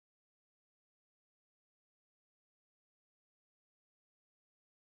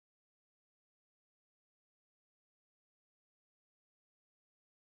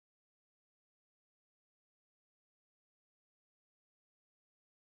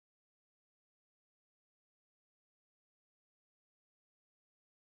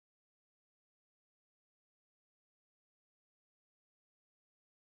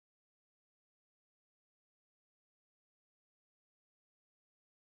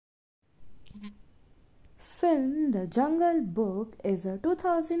film The Jungle Book is a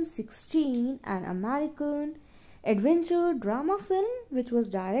 2016 an American adventure drama film which was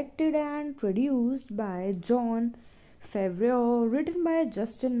directed and produced by Jon Favreau, written by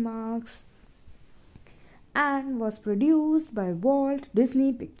Justin Marks, and was produced by Walt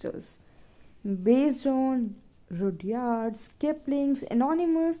Disney Pictures. Based on Rudyard Kipling's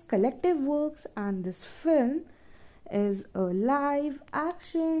anonymous collective works, and this film is a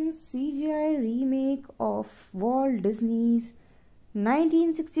live-action CGI remake of Walt Disney's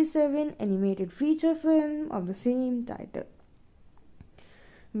 1967 animated feature film of the same title,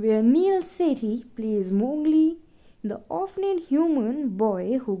 where Neel Sethi plays Mowgli, the orphaned human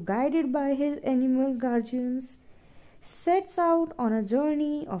boy who, guided by his animal guardians, sets out on a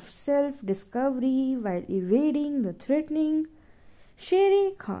journey of self-discovery while evading the threatening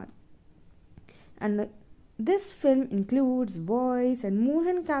Shere Khan. And this film includes voice and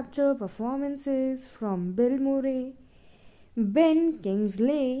motion capture performances from Bill Murray, Ben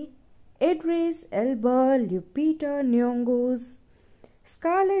Kingsley, Idris Elba, Lupita Nyong'o,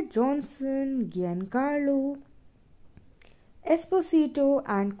 Scarlett Johansson, Giancarlo Esposito,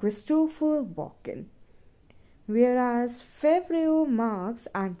 and Christopher Walken. Whereas Favreau, Marks,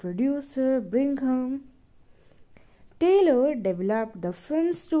 and producer Brigham Taylor developed the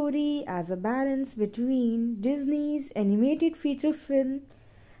film story as a balance between Disney's animated feature film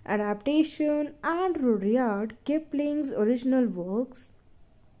adaptation and Rudyard Kipling's original works,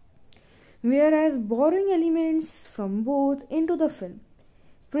 whereas borrowing elements from both into the film.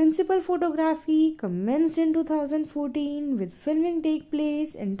 Principal photography commenced in 2014, with filming take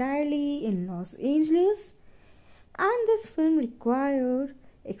place entirely in Los Angeles, and this film required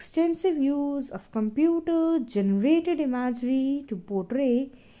extensive use of computer-generated imagery to portray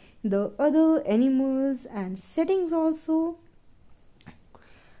the other animals and settings also,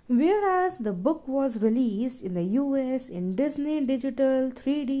 whereas the book was released in the US in Disney Digital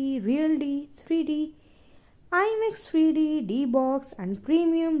 3D, Real 3D, IMAX 3D, D-Box, and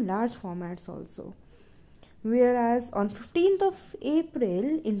premium large formats also. Whereas on 15th of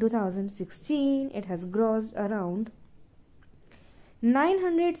April in 2016, it has grossed around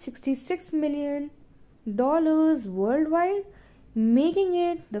 $966 million worldwide, making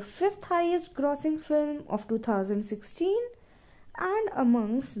it the 5th highest grossing film of 2016 and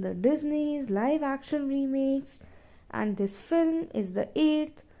amongst the Disney's live action remakes, and this film is the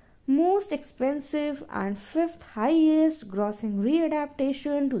 8th most expensive and 5th highest grossing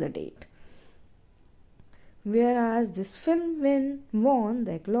readaptation to the date. Whereas this film won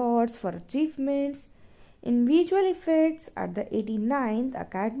the accolades for achievements in visual effects at the 89th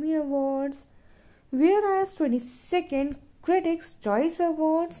Academy Awards, whereas 22nd Critics' Choice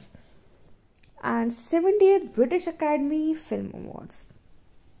Awards and 70th British Academy Film Awards.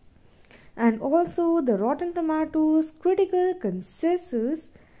 And also the Rotten Tomatoes critical consensus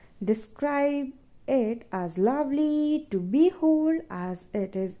describe it as lovely to behold as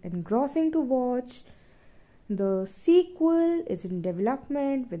it is engrossing to watch. The sequel is in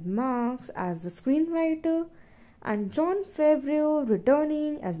development with Marks as the screenwriter and Jon Favreau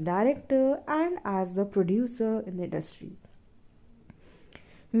returning as director and as the producer in the industry.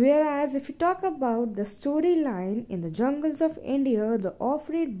 Whereas if we talk about the storyline, in the jungles of India, the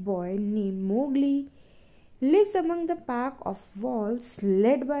orphaned boy named Mowgli lives among the pack of wolves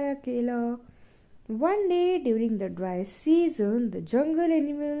led by a killer. One day during the dry season, the jungle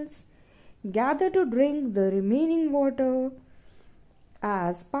animals gather to drink the remaining water.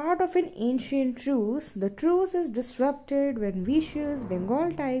 As part of an ancient truce, the truce is disrupted when vicious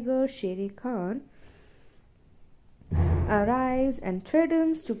Bengal tiger Shere Khan arrives and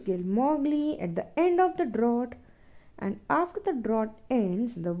threatens to kill Mowgli at the end of the drought. And after the drought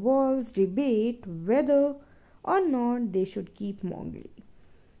ends, the wolves debate whether or not they should keep Mowgli.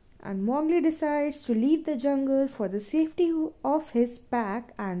 And Mowgli decides to leave the jungle for the safety of his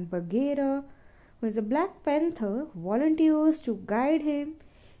pack, and Bagheera, who is a Black Panther, volunteers to guide him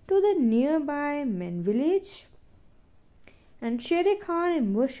to the nearby Men village. And Shere Khan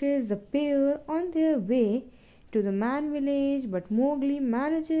ambushes the pair on their way to the Man village, but Mowgli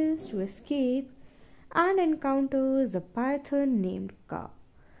manages to escape and encounters a python named Kaa,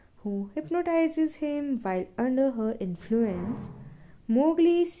 who hypnotizes him while under her influence.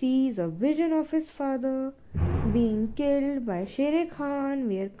 Mowgli sees a vision of his father being killed by Shere Khan,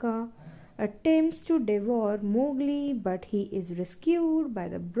 where Kaa attempts to devour Mowgli, but he is rescued by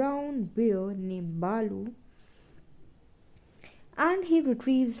the brown bear named Balu, and he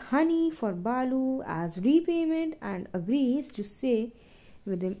retrieves honey for Balu as repayment and agrees to stay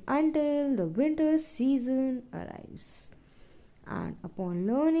with him until the winter season arrives. And upon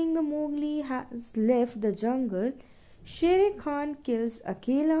learning the Mowgli has left the jungle, Shere Khan kills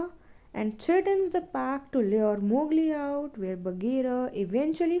Akela and threatens the pack to lure Mowgli out, where Bagheera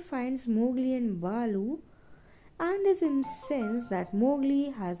eventually finds Mowgli and Balu and is incensed that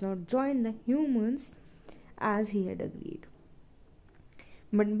Mowgli has not joined the humans as he had agreed.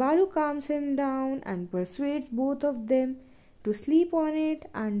 But Balu calms him down and persuades both of them to sleep on it,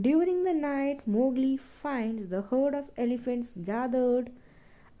 and during the night Mowgli finds the herd of elephants gathered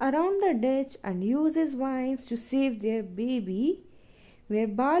around the ditch and uses vines to save their baby, where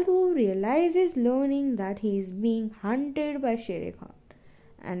Balu realizes learning that he is being hunted by Shere Khan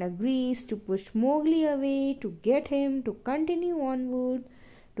and agrees to push Mowgli away to get him to continue onward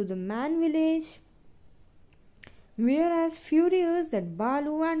to the Man village. Whereas furious that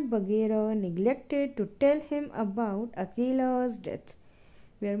Balu and Bagheera neglected to tell him about Akela's death,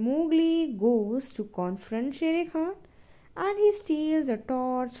 where Mowgli goes to confront Shere Khan and he steals a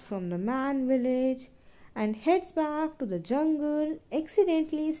torch from the Man village and heads back to the jungle,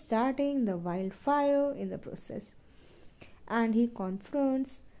 accidentally starting the wildfire in the process. And he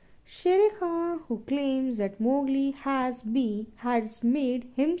confronts Shere Khan, who claims that Mowgli has made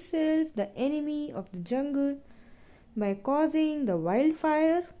himself the enemy of the jungle by causing the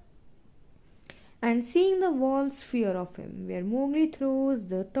wildfire and seeing the wolves fear of him, where Mowgli throws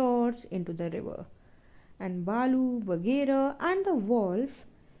the torch into the river, and Balu, Bagheera and the wolf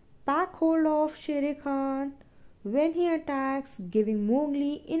pack hold of Shere Khan when he attacks, giving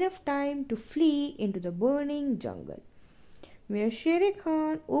Mowgli enough time to flee into the burning jungle, where Shere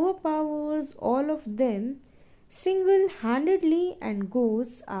Khan overpowers all of them single-handedly and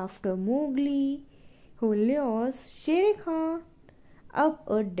goes after Mowgli, who lures Shere Khan up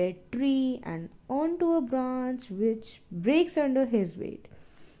a dead tree and onto a branch which breaks under his weight,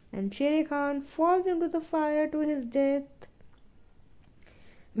 and Shere Khan falls into the fire to his death,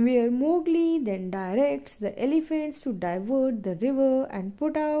 where Mowgli then directs the elephants to divert the river and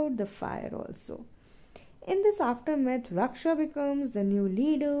put out the fire also. In this aftermath, Raksha becomes the new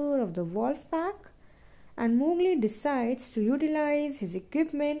leader of the wolf pack, and Mowgli decides to utilize his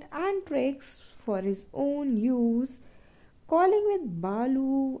equipment and tricks for his own use, calling with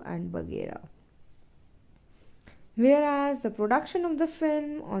Balu and Bagheera. Whereas the production of the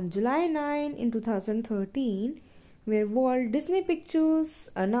film on July 9 in 2013, where Walt Disney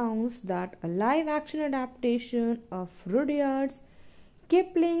Pictures announced that a live-action adaptation of Rudyard's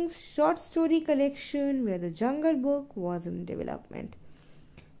Kipling's short story collection, where the Jungle Book, was in development,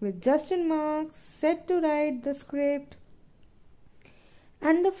 with Justin Marks set to write the script,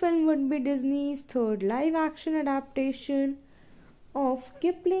 and the film would be Disney's third live-action adaptation of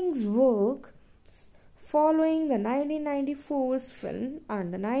Kipling's work, following the 1994's film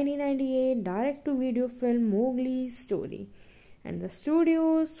and the 1998 direct-to-video film Mowgli's Story, and the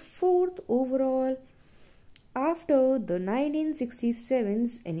studio's fourth overall after the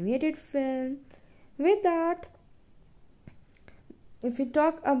 1967's animated film. With that, if we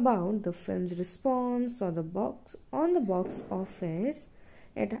talk about the film's response on the box office,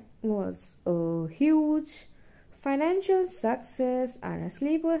 it was a huge financial success and a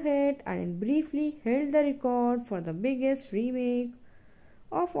sleeper hit, and it briefly held the record for the biggest remake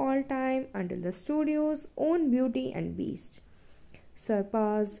of all time until the studio's own Beauty and Beast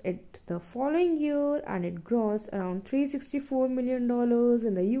surpassed it the following year, and it grossed around $364 million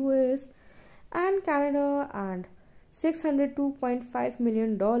in the US and Canada and $602.5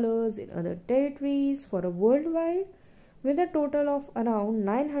 million in other territories for a worldwide, with a total of around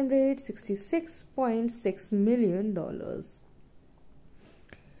 $966.6 million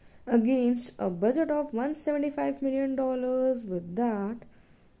against a budget of $175 million. With that,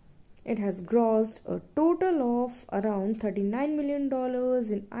 it has grossed a total of around $39 million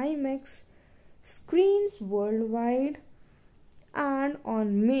in IMAX screens worldwide, and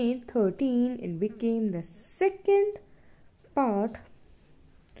on May 13 it became the second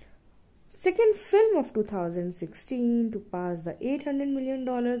film of 2016 to pass the $800 million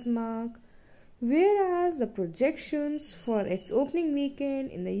mark, whereas the projections for its opening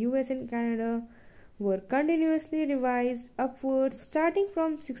weekend in the US and Canada were continuously revised upwards, starting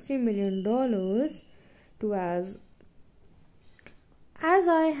from $60 million to as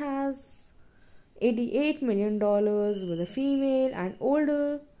high as $88 million, with the female and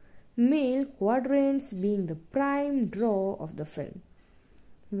older male quadrants being the prime draw of the film.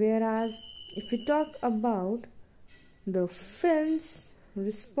 Whereas if we talk about the film's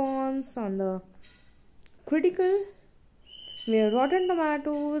response on the critical, where Rotten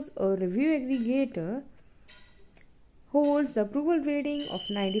Tomatoes, a review aggregator, holds the approval rating of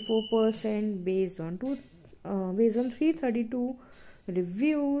 94% based on based on 332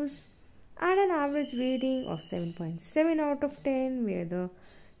 reviews and an average rating of 7.7 out of 10, where the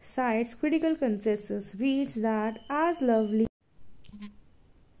site's critical consensus reads that as lovely.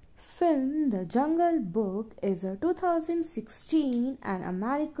 Film The Jungle Book is a 2016 an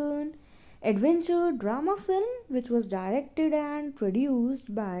American adventure drama film which was directed and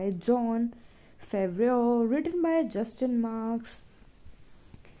produced by Jon Favreau, written by Justin Marks,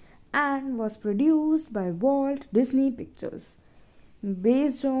 and was produced by Walt Disney Pictures.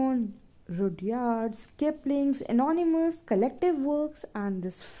 Based on Rudyard Kipling's anonymous collective works, and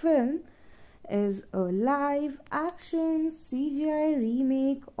this film is a live-action CGI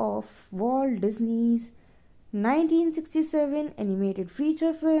remake of Walt Disney's 1967 animated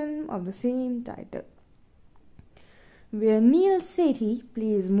feature film of the same title, where Neel Sethi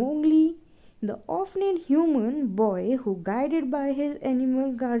plays Mowgli, the orphaned human boy who, guided by his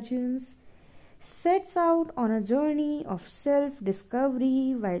animal guardians, sets out on a journey of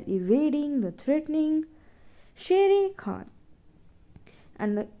self-discovery while evading the threatening Shere Khan.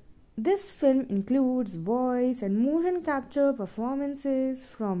 And this film includes voice and motion capture performances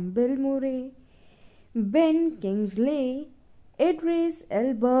from Bill Murray, Ben Kingsley, Idris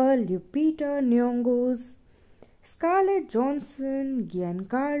Elba, Lupita Nyong'o, Scarlett Johansson,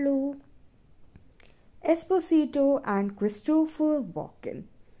 Giancarlo Esposito, and Christopher Walken.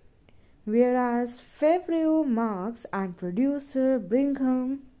 Whereas Favreau, Marks, and producer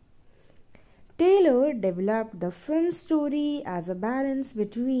Brigham Taylor developed the film story as a balance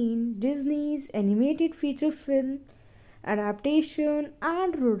between Disney's animated feature film adaptation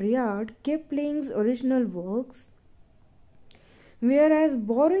and Rudyard Kipling's original works, whereas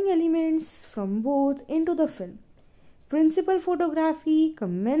borrowing elements from both into the film. Principal photography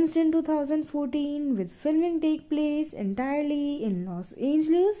commenced in 2014, with filming take place entirely in Los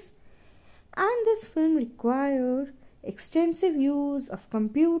Angeles, and this film required extensive use of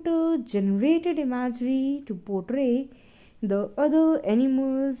computer-generated imagery to portray the other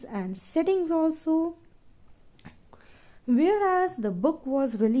animals and settings also, whereas the book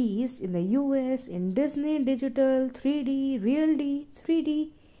was released in the US in Disney Digital 3D, RealD 3D,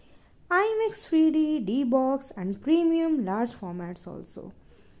 IMAX 3D, D-Box, and premium large formats also.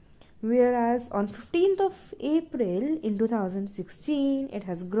 Whereas on 15th of April in 2016, it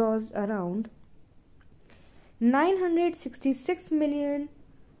has grossed around $966 million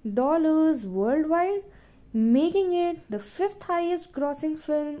worldwide, making it the 5th highest grossing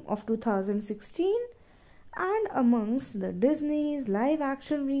film of 2016 and amongst the Disney's live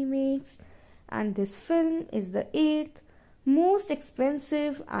action remakes, and this film is the 8th most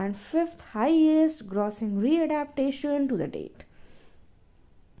expensive and 5th highest grossing readaptation to the date.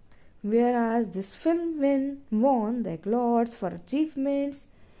 Whereas this film won the accolades for achievements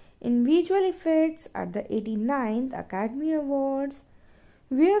in visual effects at the 89th Academy Awards,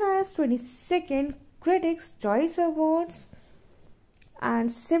 whereas 22nd Critics' Choice Awards and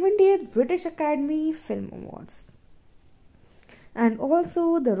 70th British Academy Film Awards. And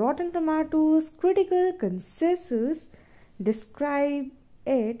also the Rotten Tomatoes critical consensus describe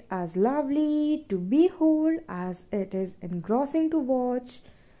it as lovely to behold as it is engrossing to watch.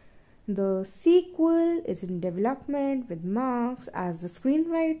 The sequel is in development with Marks as the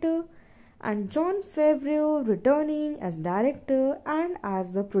screenwriter and Jon Favreau returning as director and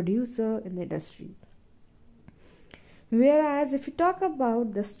as the producer in the industry. Whereas if you talk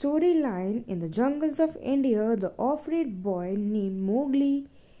about the storyline, in the jungles of India, the orphaned boy named Mowgli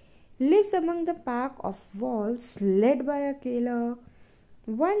lives among the pack of wolves led by a killer.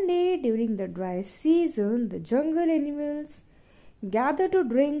 One day during the dry season, the jungle animals gather to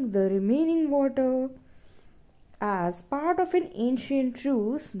drink the remaining water. As part of an ancient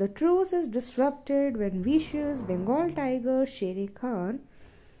truce, the truce is disrupted when vicious Bengal tiger Shere Khan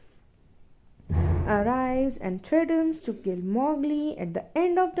arrives and threatens to kill Mowgli at the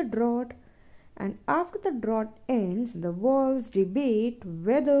end of the drought. And after the drought ends, the wolves debate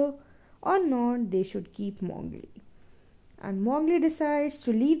whether or not they should keep Mowgli. And Mowgli decides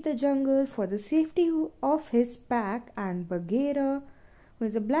to leave the jungle for the safety of his pack, and Bagheera, who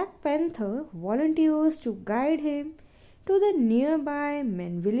is a Black Panther, volunteers to guide him to the nearby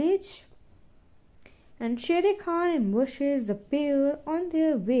Men village. And Shere Khan ambushes the pair on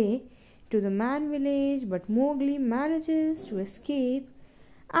their way to the Man village, but Mowgli manages to escape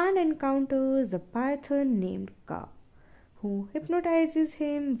and encounters a python named Kaa, who hypnotizes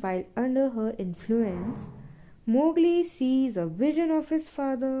him while under her influence. Mowgli sees a vision of his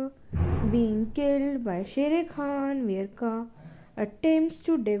father being killed by Shere Khan, where Kaa attempts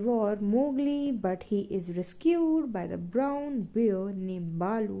to devour Mowgli, but he is rescued by the brown bear named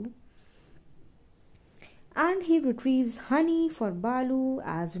Balu. and he retrieves honey for Balu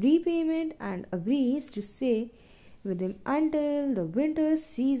as repayment and agrees to stay with him until the winter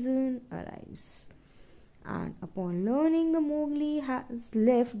season arrives. And upon learning the Mowgli has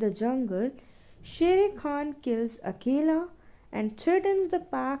left the jungle, Shere Khan kills Akela and threatens the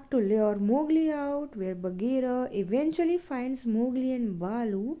pack to lure Mowgli out, where Bagheera eventually finds Mowgli and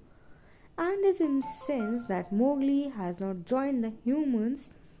Balu and is incensed that Mowgli has not joined the humans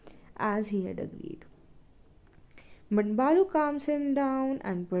as he had agreed. But Balu calms him down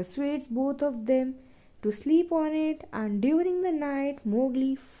and persuades both of them to sleep on it, and during the night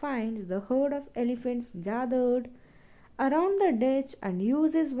Mowgli finds the herd of elephants gathered around the ditch and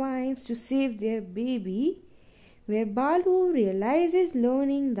uses vines to save their baby, where Balu realizes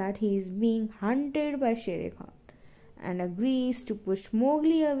learning that he is being hunted by Shere Khan and agrees to push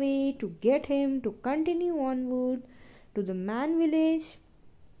Mowgli away to get him to continue onward to the Man village,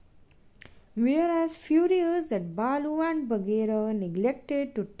 whereas furious that Balu and Bagheera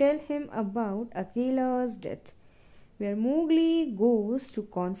neglected to tell him about Akela's death, where Mowgli goes to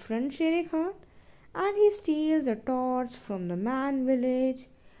confront Shere Khan and he steals a torch from the Man village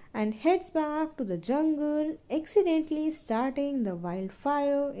and heads back to the jungle, accidentally starting the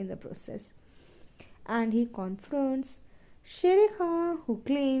wildfire in the process. And he confronts Shere Khan, who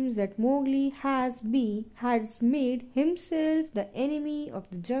claims that Mowgli has made himself the enemy of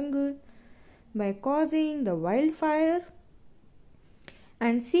the jungle by causing the wildfire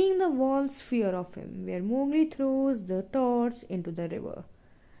and seeing the wolves fear of him, where Mowgli throws the torch into the river,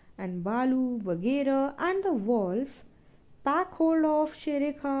 and Balu, Bagheera and the wolf pack hold of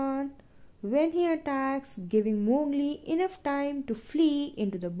Shere Khan when he attacks, giving Mowgli enough time to flee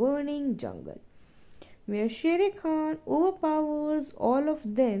into the burning jungle, where Shere Khan overpowers all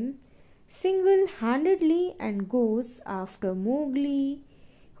of them single-handedly and goes after Mowgli,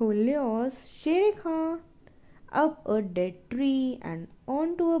 who lures Shere Khan up a dead tree and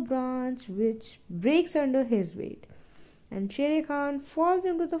onto a branch which breaks under his weight, and Shere Khan falls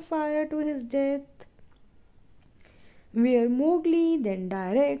into the fire to his death, where Mowgli then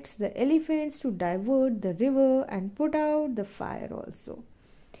directs the elephants to divert the river and put out the fire also.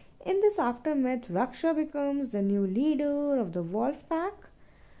 In this aftermath, Raksha becomes the new leader of the wolf pack,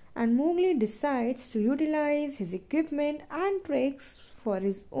 and Mowgli decides to utilize his equipment and tricks for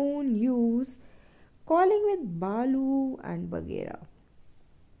his own use, calling with Balu and Bagheera.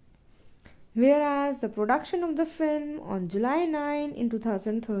 Whereas the production of the film on July 9 in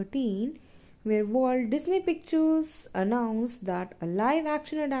 2013, where Walt Disney Pictures announced that a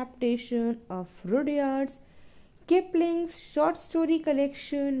live-action adaptation of Rudyard's Kipling's short story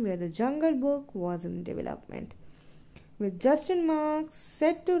collection, where the Jungle Book, was in development, with Justin Marks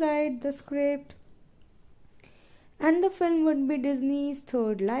set to write the script, and the film would be Disney's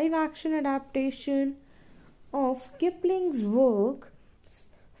third live-action adaptation of Kipling's work,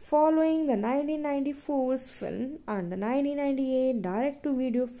 following the 1994's film and the 1998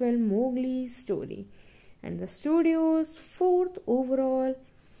 direct-to-video film Mowgli's Story, and the studio's fourth overall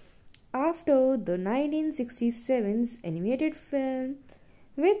after the 1967's animated film.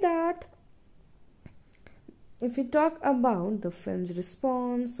 With that, if we talk about the film's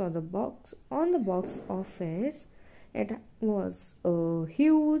response on the box office, it was a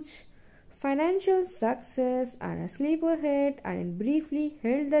huge financial success and a sleeper hit, and it briefly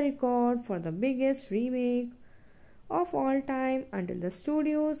held the record for the biggest remake of all time until the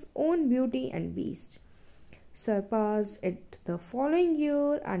studio's own Beauty and Beast surpassed it the following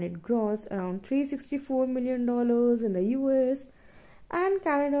year, and it grossed around $364 million in the US and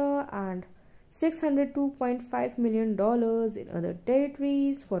Canada and $602.5 million in other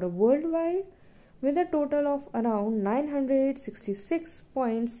territories for a worldwide, with a total of around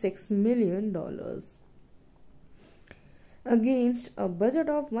 $966.6 million against a budget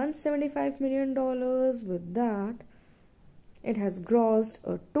of $175 million. With that, it has grossed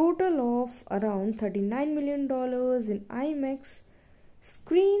a total of around $39 million in IMAX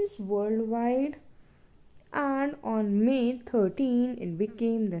screens worldwide, and on May 13 it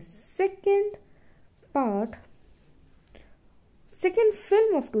became the second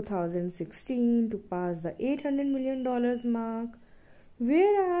film of 2016 to pass the $800 million mark,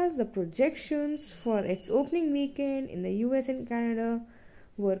 whereas the projections for its opening weekend in the US and Canada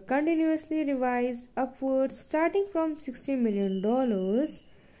were continuously revised upwards, starting from $60 million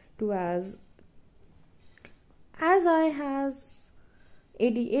to as high as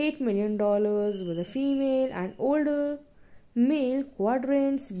 $88 million, with the female and older male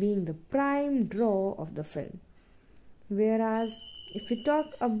quadrants being the prime draw of the film. Whereas if we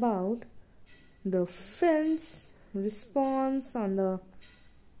talk about the film's response on the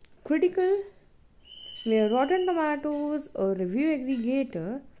critical where Rotten Tomatoes, a review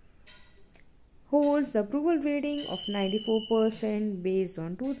aggregator, holds the approval rating of 94% based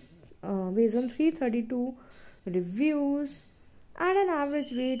on 332 reviews and an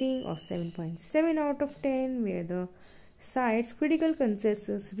average rating of 7.7 out of 10, where the site's critical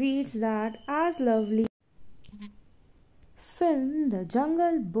consensus reads that as lovely. Film The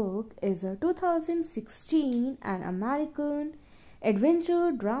Jungle Book is a 2016 an American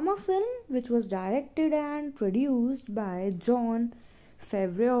adventure drama film which was directed and produced by Jon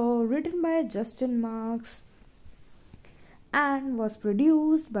Favreau, written by Justin Marks, and was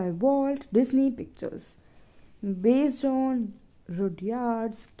produced by Walt Disney Pictures. Based on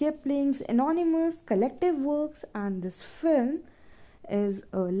Rudyard Kipling's anonymous collective works, and this film is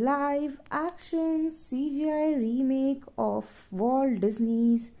a live-action CGI remake of Walt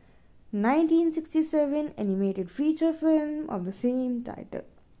Disney's 1967 animated feature film of the same title,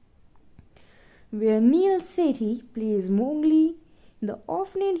 where Neel Sethi plays Mowgli, the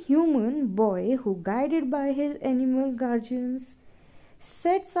orphaned human boy who, guided by his animal guardians,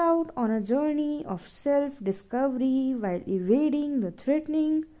 sets out on a journey of self-discovery while evading the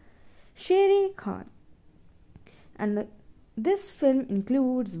threatening Shere Khan. And this film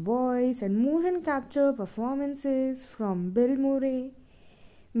includes voice and motion capture performances from Bill Murray,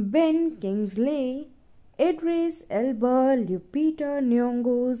 Ben Kingsley, Idris Elba, Lupita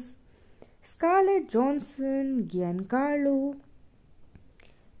Nyong'o, Scarlett Johansson, Giancarlo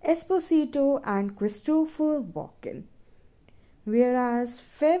Esposito, and Christopher Walken. Whereas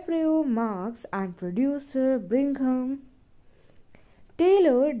Favreau, Marks, and producer Brigham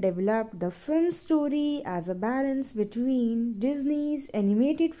Taylor developed the film story as a balance between Disney's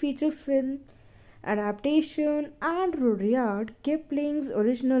animated feature film adaptation and Rudyard Kipling's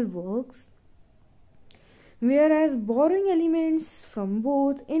original works, whereas borrowing elements from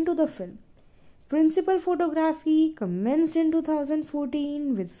both into the film. Principal photography commenced in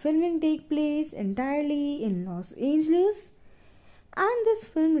 2014, with filming take place entirely in Los Angeles, and this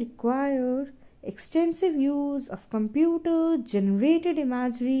film required extensive use of computer-generated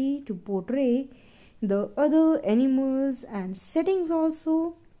imagery to portray the other animals and settings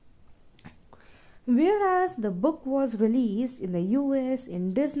also, whereas the book was released in the US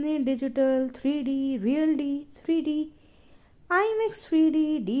in Disney Digital 3D, Real D 3D, IMAX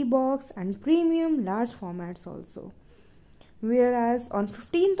 3D, D-Box, and premium large formats also. Whereas on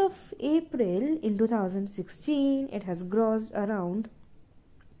 15th of April in 2016, it has grossed around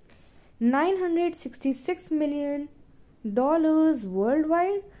 $966 million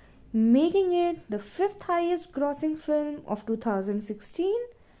worldwide, making it the 5th highest grossing film of 2016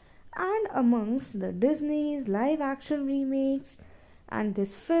 and amongst the Disney's live action remakes, and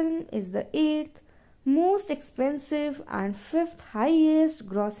this film is the 8th most expensive and 5th highest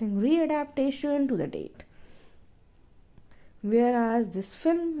grossing readaptation to the date. Whereas this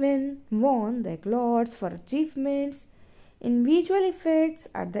film won the accolades for achievements in visual effects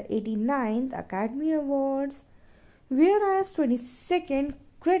at the 89th Academy Awards, whereas 22nd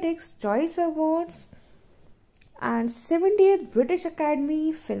Critics' Choice Awards and 70th British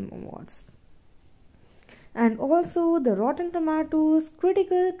Academy Film Awards. And also the Rotten Tomatoes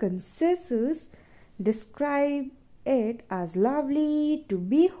critical consensus describe it as lovely to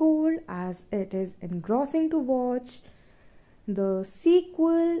behold, as it is engrossing to watch. The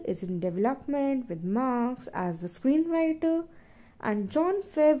sequel is in development with Marks as the screenwriter and Jon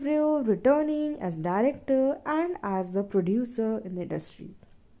Favreau returning as director and as the producer in the industry.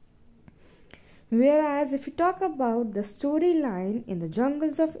 Whereas if we talk about the storyline, in the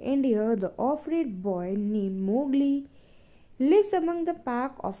jungles of India, the orphaned boy named Mowgli lives among the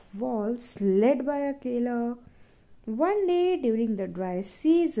pack of wolves led by a killer. One day during the dry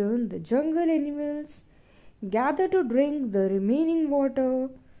season, the jungle animals gather to drink the remaining water.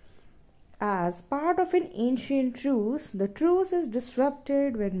 As part of an ancient truce, the truce is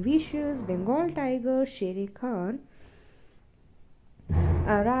disrupted when vicious Bengal tiger Shere Khan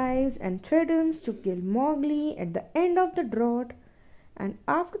arrives and threatens to kill Mowgli at the end of the drought. And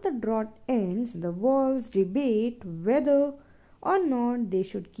after the drought ends, the wolves debate whether or not they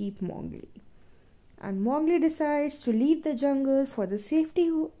should keep Mowgli. And Mowgli decides to leave the jungle for the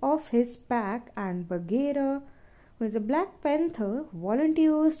safety of his pack, and Bagheera, who is a Black Panther,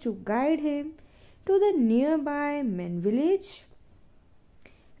 volunteers to guide him to the nearby men village.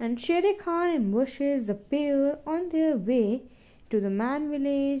 And Shere Khan ambushes the pair on their way to the man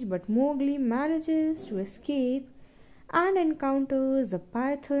village, but Mowgli manages to escape and encounters a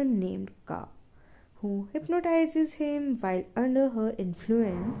python named Kaa, who hypnotizes him while under her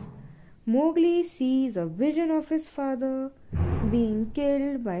influence. Mowgli sees a vision of his father, being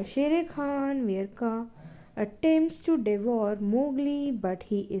killed by Shere Khan, where Ka attempts to devour Mowgli, but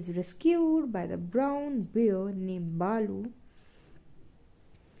he is rescued by the brown bear named Balu,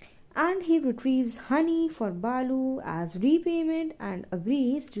 and he retrieves honey for Balu as repayment and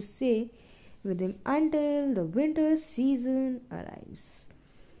agrees to stay with him until the winter season arrives.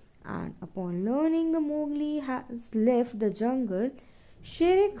 And upon learning that Mowgli has left the jungle,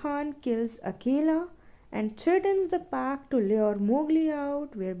 Shere Khan kills Akela and threatens the pack to lure Mowgli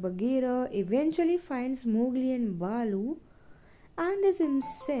out, where Bagheera eventually finds Mowgli and Balu and is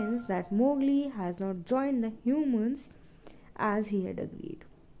incensed that Mowgli has not joined the humans as he had agreed.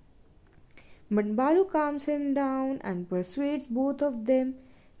 But Balu calms him down and persuades both of them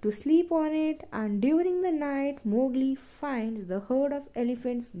to sleep on it, and during the night Mowgli finds the herd of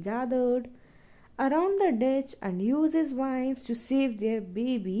elephants gathered around the ditch and uses vines to save their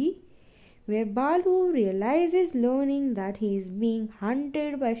baby, where Balu realizes learning that he is being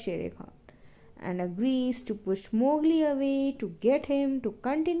hunted by Shere Khan and agrees to push Mowgli away to get him to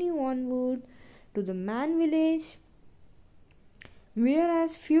continue onward to the Man village,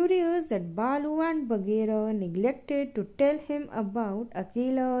 whereas furious that Balu and Bagheera neglected to tell him about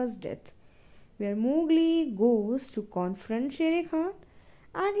Akela's death, where Mowgli goes to confront Shere Khan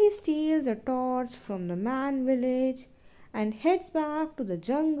and he steals a torch from the Man village and heads back to the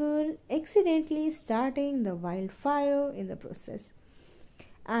jungle, accidentally starting the wildfire in the process.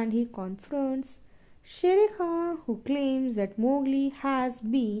 And he confronts Shere Khan, who claims that Mowgli has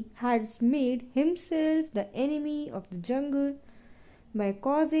made himself the enemy of the jungle by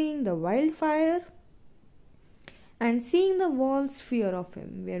causing the wildfire and seeing the wolves fear of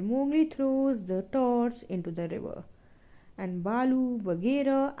him, where Mowgli throws the torch into the river, and Balu,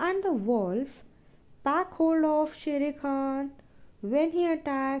 Bagheera and the wolf pack hold of Shere Khan when he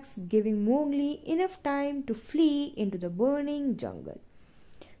attacks, giving Mowgli enough time to flee into the burning jungle,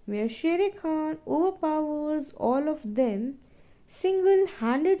 where Shere Khan overpowers all of them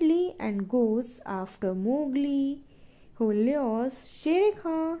single-handedly and goes after Mowgli, who lures Shere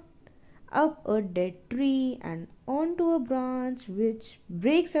Khan up a dead tree and onto a branch which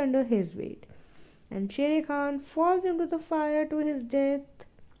breaks under his weight, and Shere Khan falls into the fire to his death,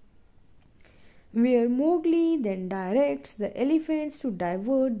 where Mowgli then directs the elephants to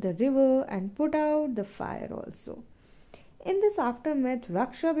divert the river and put out the fire also. In this aftermath,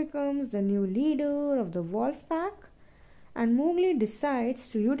 Raksha becomes the new leader of the wolf pack, and Mowgli decides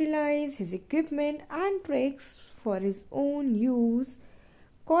to utilize his equipment and tricks for his own use,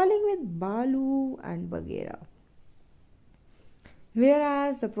 calling with Balu and Bagheera.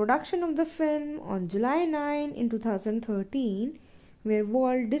 Whereas the production of the film on July 9 in 2013, where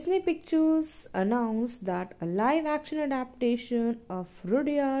Walt Disney Pictures announced that a live-action adaptation of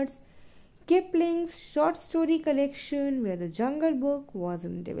Rudyard Kipling's short story collection, where The Jungle Book, was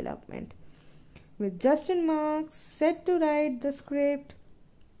in development, with Justin Marks set to write the script,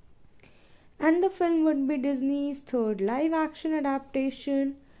 and the film would be Disney's third live-action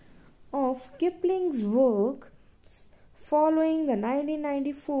adaptation of Kipling's work, following the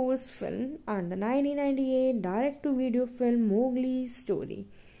 1994's film and the 1998 direct-to-video film Mowgli's Story,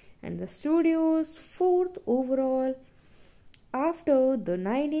 and the studio's fourth overall after the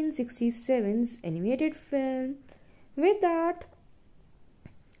 1967's animated film. With that,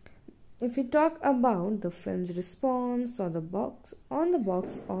 if we talk about the film's response on the box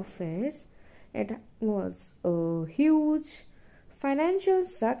office, it was a huge financial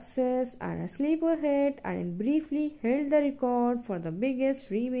success and a sleeper hit, and it briefly held the record for the biggest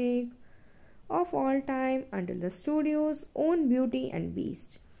remake of all time until the studio's own Beauty and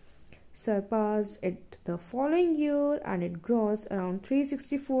Beast surpassed it the following year, and it grossed around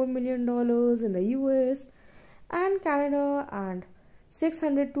 $364 million in the US and Canada and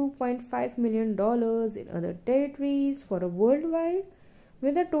 $602.5 million in other territories for a worldwide,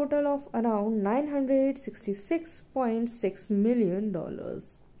 with a total of around $966.6 million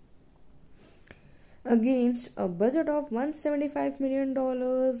against a budget of $175 million.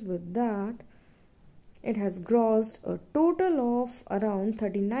 With that, it has grossed a total of around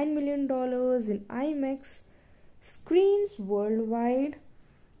 $39 million in IMAX screens worldwide,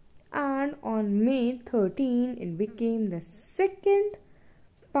 and on May 13 it became the second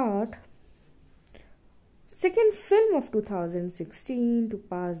film of 2016 to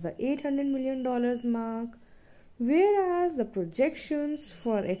pass the $800 million mark, whereas the projections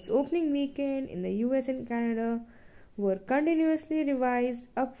for its opening weekend in the US and Canada were continuously revised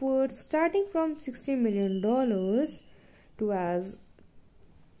upwards, starting from $60 million to as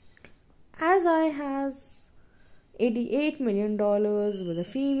high as $88 million, with a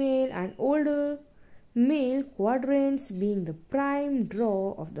female and older male quadrants being the prime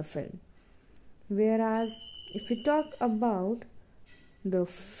draw of the film. Whereas if we talk about the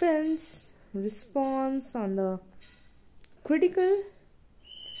film's response on the critical,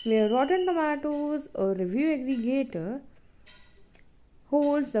 where Rotten Tomatoes, a review aggregator,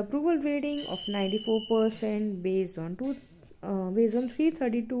 holds the approval rating of 94% based on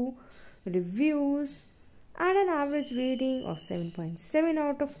 332 reviews and an average rating of 7.7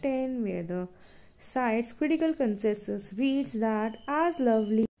 out of 10, where the site's critical consensus reads that as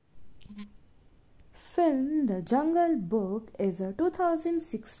lovely. Film The Jungle Book is a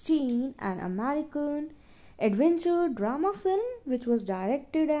 2016 an American adventure drama film which was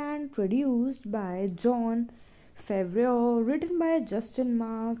directed and produced by Jon Favreau, written by Justin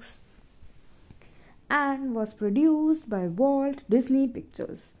Marks, and was produced by Walt Disney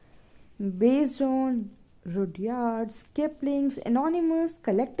Pictures. Based on Rudyard Kipling's anonymous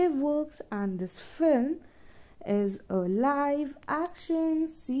collective works, and this film is a live-action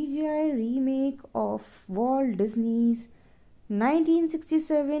CGI remake of Walt Disney's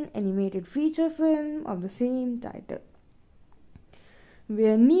 1967 animated feature film of the same title,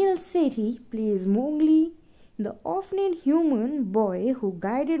 where Neel Sethi plays Mowgli, the orphaned human boy who,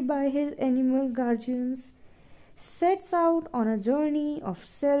 guided by his animal guardians, sets out on a journey of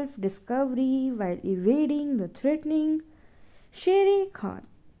self-discovery while evading the threatening Shere Khan.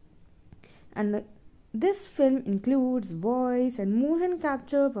 And this film includes voice and motion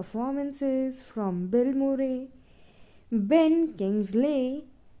capture performances from Bill Murray, Ben Kingsley,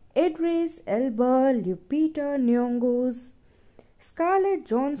 Idris Elba, Lupita Nyong'o, Scarlett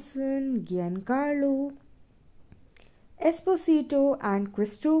Johansson, Giancarlo Esposito, and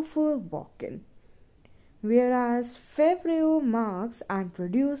Christopher Walken. Whereas Favreau, Marks, and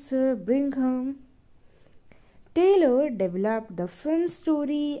producer Brigham Taylor developed the film's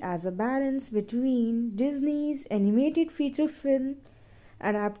story as a balance between Disney's animated feature film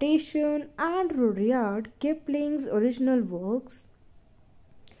adaptation and Rudyard Kipling's original works,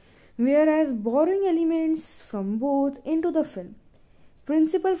 whereas borrowing elements from both into the film.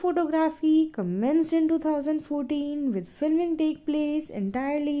 Principal photography commenced in 2014, with filming take place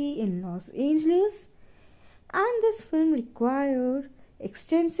entirely in Los Angeles, and this film required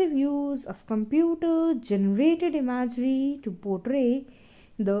extensive use of computer-generated imagery to portray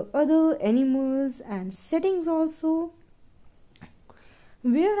the other animals and settings also.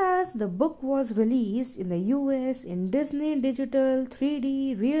 Whereas the book was released in the US in Disney Digital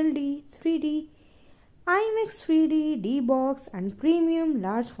 3D, RealD 3D, IMAX 3D, D-Box, and premium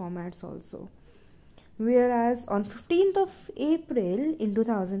large formats also. Whereas on 15th of April in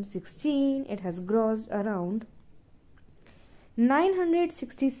 2016, it has grossed around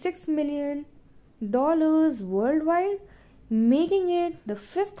 $966 million worldwide, making it the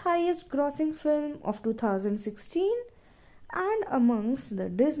fifth highest grossing film of 2016 and amongst the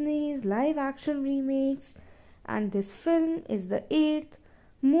Disney's live action remakes, and this film is the 8th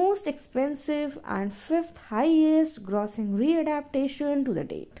most expensive and 5th highest grossing readaptation to the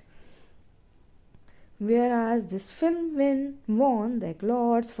date. Whereas this film won the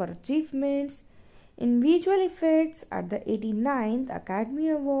accolades for achievements in visual effects at the 89th Academy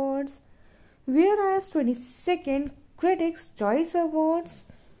Awards, whereas 22nd Critics' Choice Awards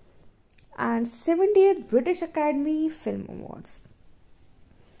and 70th British Academy Film Awards.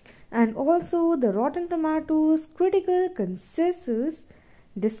 And also the Rotten Tomatoes critical consensus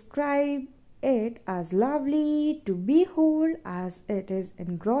describe it as lovely to behold, as it is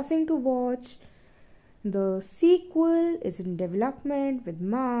engrossing to watch. The sequel is in development with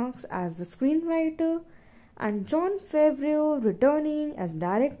Marks as the screenwriter and Jon Favreau returning as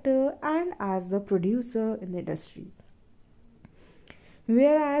director and as the producer in the industry.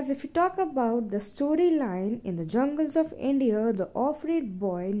 Whereas if you talk about the storyline, in the jungles of India, the orphaned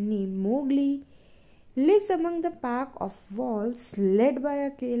boy named Mowgli lives among the pack of wolves led by a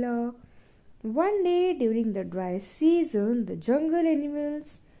killer. One day during the dry season, the jungle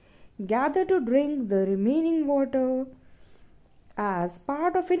animals gather to drink the remaining water. As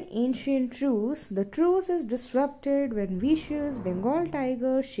part of an ancient truce, the truce is disrupted when vicious Bengal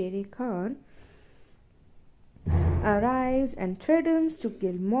tiger Shere Khan arrives and threatens to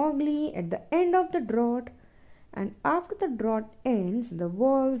kill Mowgli at the end of the drought. And after the drought ends, the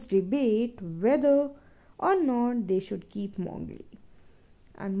wolves debate whether or not they should keep Mowgli.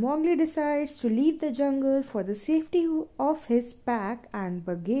 And Mowgli decides to leave the jungle for the safety of his pack, and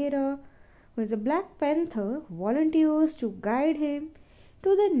Bagheera, who is a black panther, volunteers to guide him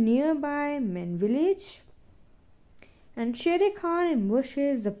to the nearby men village. And Shere Khan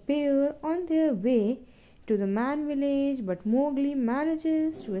ambushes the pair on their way to the man village, but Mowgli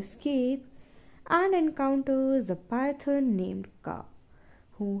manages to escape and encounters a python named Ka,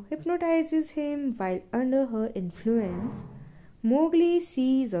 who hypnotizes him while under her influence. Mowgli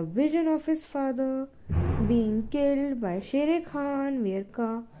sees a vision of his father being killed by Shere Khan, where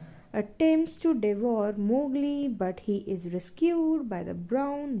Ka attempts to devour Mowgli, but he is rescued by the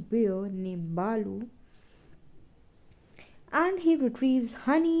brown bear named Balu, and he retrieves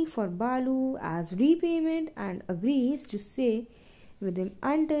honey for Balu as repayment and agrees to stay with him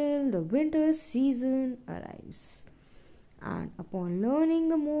until the winter season arrives. And upon learning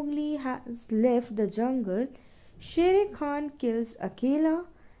the Mowgli has left the jungle, Shere Khan kills Akela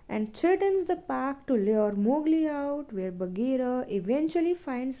and threatens the pack to lure Mowgli out, where Bagheera eventually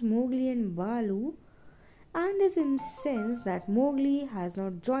finds Mowgli and Balu and is incensed that Mowgli has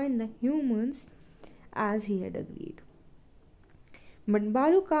not joined the humans as he had agreed. But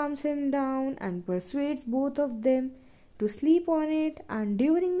Balu calms him down and persuades both of them to sleep on it, and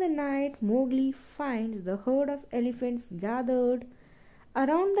during the night Mowgli finds the herd of elephants gathered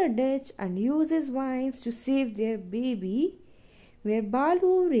around the ditch and uses vines to save their baby, where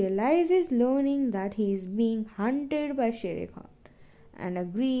Balu realizes learning that he is being hunted by Shere Khan and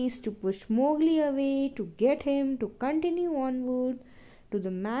agrees to push Mowgli away to get him to continue onward to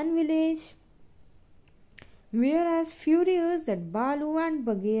the man village. Whereas furious that Balu and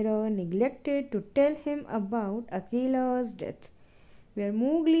Bagheera neglected to tell him about Akela's death, where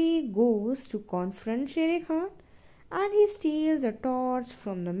Mowgli goes to confront Shere Khan and he steals a torch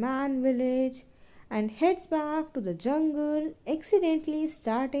from the man village and heads back to the jungle, accidentally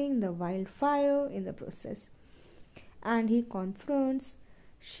starting the wildfire in the process. And he confronts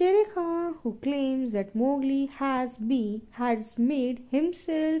Shere Khan, who claims that Mowgli has made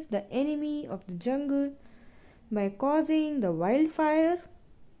himself the enemy of the jungle by causing the wildfire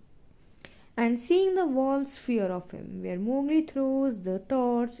and seeing the wolves fear of him, where Mowgli throws the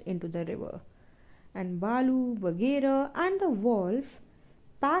torch into the river, and Balu, Bagheera and the wolf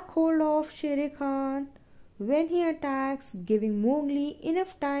pack hold of Shere Khan when he attacks, giving Mowgli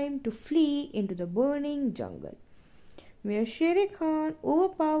enough time to flee into the burning jungle, where Shere Khan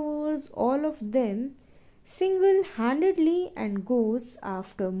overpowers all of them single-handedly and goes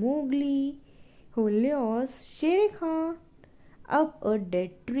after Mowgli, who lures Shere Khan up a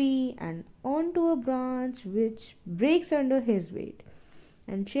dead tree and onto a branch which breaks under his weight,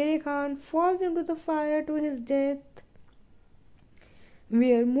 and Shere Khan falls into the fire to his death,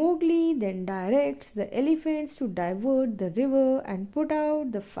 where Mowgli then directs the elephants to divert the river and put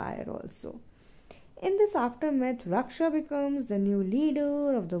out the fire also. In this aftermath, Raksha becomes the new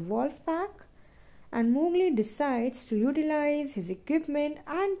leader of the wolf pack, and Mowgli decides to utilize his equipment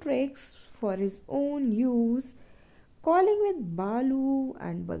and tricks for his own use, calling with Balu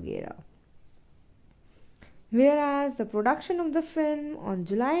and Bagheera. Whereas the production of the film on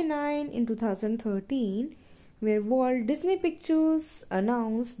July 9 in 2013, where Walt Disney Pictures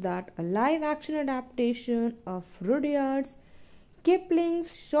announced that a live-action adaptation of Rudyard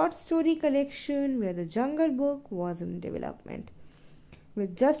Kipling's short story collection, where The Jungle Book, was in development,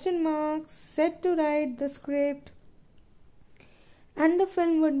 with Justin Marks set to write the script, and the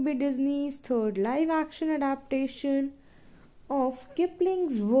film would be Disney's third live-action adaptation of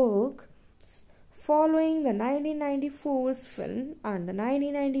Kipling's work, following the 1994's film and the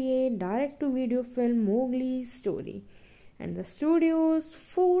 1998 direct-to-video film Mowgli's Story, and the studio's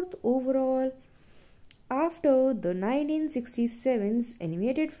fourth overall after the 1967's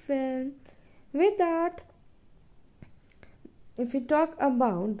animated film. With that, if we talk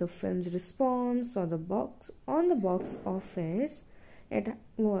about the film's response on the box office, it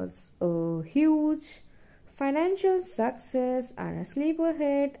was a huge financial success and a sleeper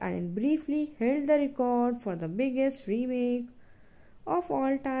hit, and it briefly held the record for the biggest remake of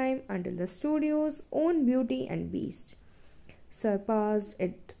all time until the studio's own Beauty and Beast surpassed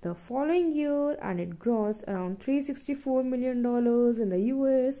it the following year, and it grossed around $364 million in the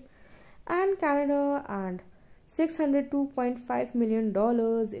US and Canada and $602.5 million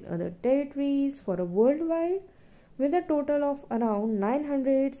in other territories for a worldwide, with a total of around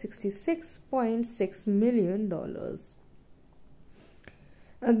 $966.6 million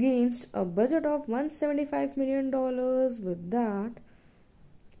against a budget of $175 million. With that,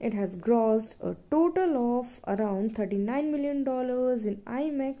 it has grossed a total of around $39 million in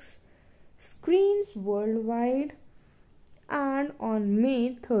IMAX screens worldwide, and on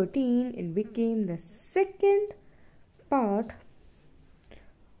May 13 it became the second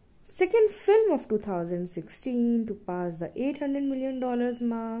film of 2016 to pass the $800 million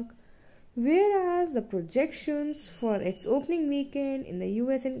mark, whereas the projections for its opening weekend in the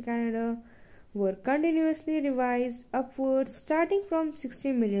US and Canada were continuously revised upwards, starting from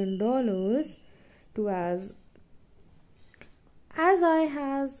 $60 million to as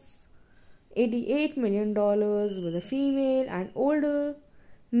high as $88 million, with the female and older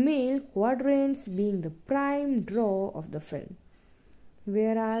male quadrants being the prime draw of the film.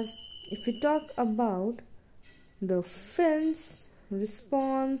 Whereas if we talk about the film's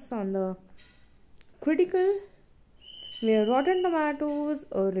response on the critical, where Rotten Tomatoes,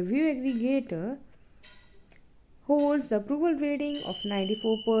 a review aggregator, holds the approval rating of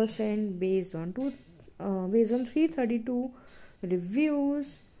 94% based on 332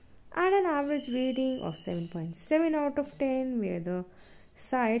 reviews and an average rating of 7.7 out of 10, where the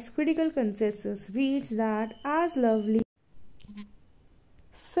site's critical consensus reads that as lovely.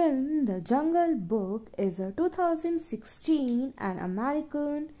 Film The Jungle Book is a 2016 an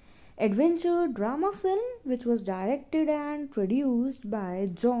American adventure drama film which was directed and produced by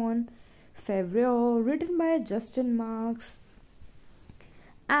Jon Favreau, written by Justin Marks,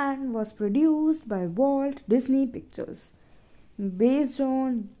 and was produced by Walt Disney Pictures. Based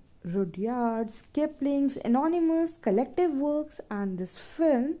on Rudyard Kipling's anonymous collective works, and this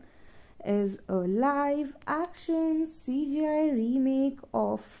film is a live-action CGI remake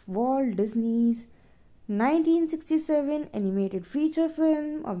of Walt Disney's 1967 animated feature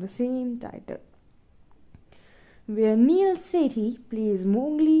film of the same title, where Neel Sethi plays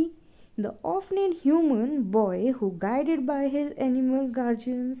Mowgli, the orphaned human boy who, guided by his animal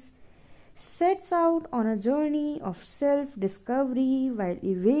guardians, sets out on a journey of self-discovery while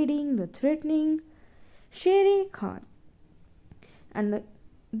evading the threatening Shere Khan. And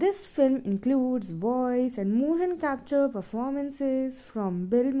this film includes voice and motion capture performances from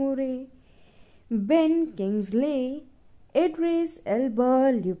Bill Murray, Ben Kingsley, Idris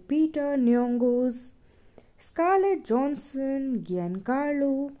Elba, Lupita Nyong'o, Scarlett Johansson,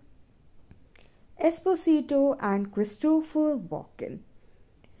 Giancarlo Esposito, and Christopher Walken.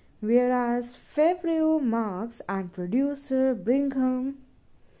 Whereas Favreau, Marks, and producer Brigham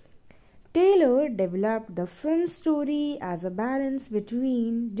Taylor developed the film's story as a balance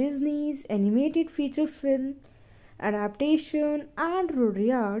between Disney's animated feature film adaptation and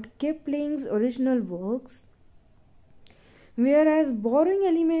Rudyard Kipling's original works, whereas borrowing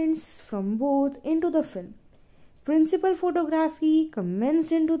elements from both into the film. Principal photography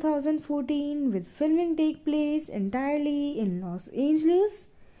commenced in 2014, with filming take place entirely in Los Angeles,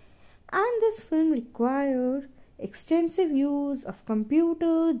 and this film required extensive use of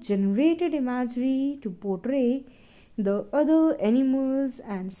computer-generated imagery to portray the other animals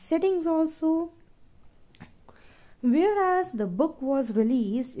and settings also. Whereas the book was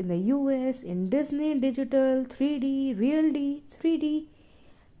released in the US in Disney Digital 3D, Real 3D,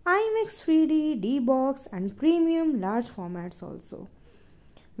 IMAX 3D, D-Box, and premium large formats also.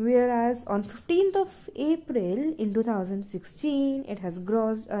 Whereas on 15th of April in 2016, it has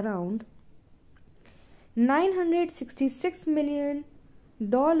grossed around $966 million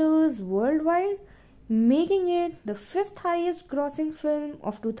worldwide, making it the fifth highest grossing film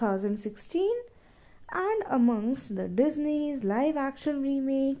of 2016 and amongst the Disney's live action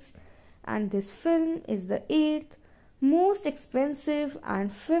remakes, and this film is the 8th most expensive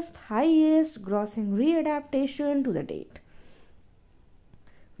and 5th highest grossing readaptation to the date.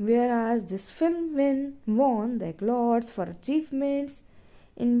 Whereas this film won the accolades for achievements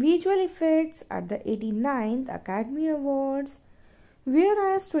in visual effects at the 89th Academy Awards,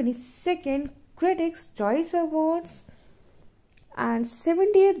 whereas 22nd Critics' Choice Awards and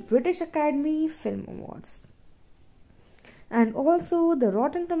 70th British Academy Film Awards. And also the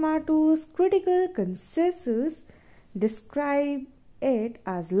Rotten Tomatoes critical consensus describe it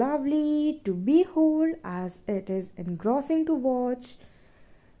as lovely to behold, as it is engrossing to watch.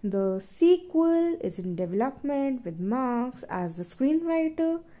 The sequel is in development with Marks as the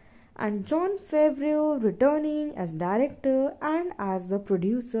screenwriter and Jon Favreau returning as director and as the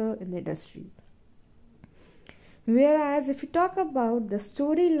producer in the industry. Whereas if we talk about the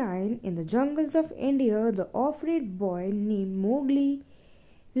storyline, in the jungles of India, the orphaned boy named Mowgli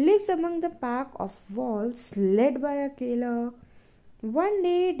lives among the pack of wolves led by Akela. One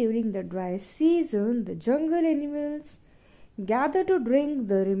day during the dry season, the jungle animals gather to drink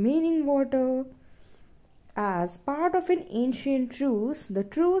the remaining water. As part of an ancient truce, the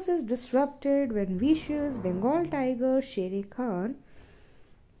truce is disrupted when vicious Bengal tiger Shere Khan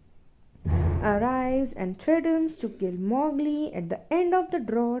arrives and threatens to kill Mowgli at the end of the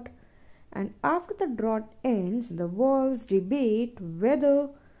drought. And after the drought ends, the wolves debate whether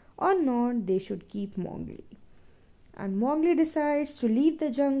or not they should keep Mowgli. And Mowgli decides to leave the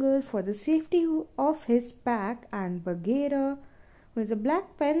jungle for the safety of his pack, and Bagheera, who is a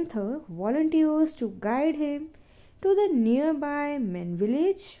Black Panther, volunteers to guide him to the nearby men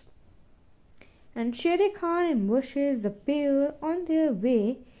village. and Shere Khan ambushes the pair on their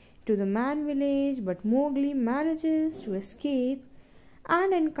way to the man village, but Mowgli manages to escape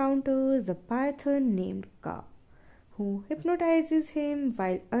and encounters the python named Ka, who hypnotizes him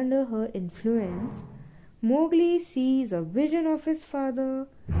while under her influence. Mowgli sees a vision of his father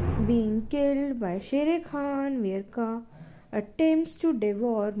being killed by Shere Khan, where Ka attempts to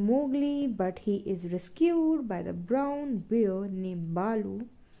devour Mowgli, but he is rescued by the brown bear named Balu,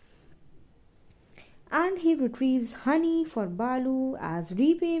 and he retrieves honey for Balu as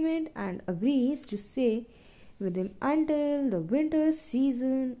repayment and agrees to stay with him until the winter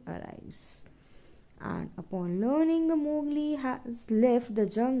season arrives. And upon learning that Mowgli has left the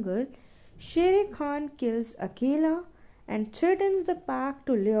jungle, Shere Khan kills Akela and threatens the pack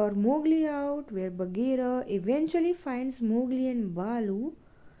to lure Mowgli out, where Bagheera eventually finds Mowgli and Balu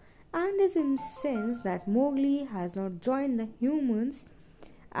and is incensed that Mowgli has not joined the humans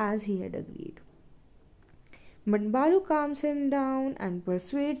as he had agreed. But Balu calms him down and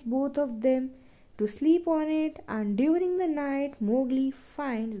persuades both of them to sleep on it, and during the night Mowgli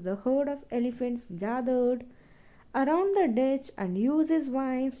finds the herd of elephants gathered around the ditch and uses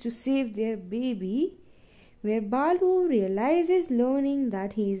vines to save their baby, where Balu realizes learning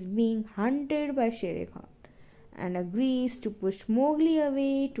that he is being hunted by Shere Khan and agrees to push Mowgli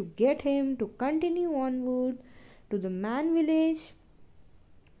away to get him to continue onward to the man village.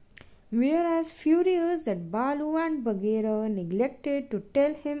 Whereas furious that Balu and Bagheera neglected to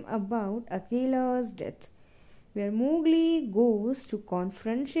tell him about Akela's death, where Mowgli goes to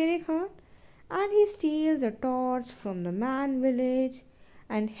confront Shere Khan and he steals a torch from the man village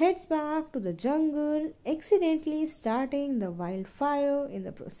and heads back to the jungle, accidentally starting the wildfire in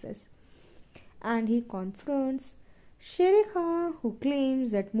the process. And he confronts Shere Khan, who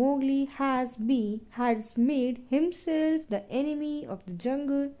claims that Mowgli has made himself the enemy of the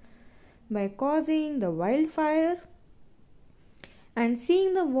jungle by causing the wildfire and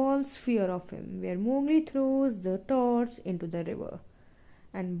seeing the wolves fear of him, where Mowgli throws the torch into the river,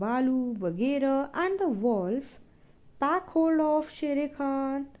 and Balu, Bagheera and the wolf pack hold of Shere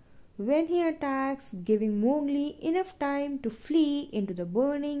Khan when he attacks, giving Mowgli enough time to flee into the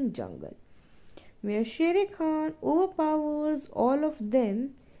burning jungle, where Shere Khan overpowers all of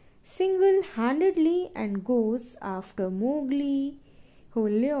them single-handedly and goes after Mowgli, who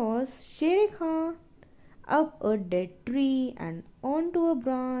lures Shere Khan up a dead tree and onto a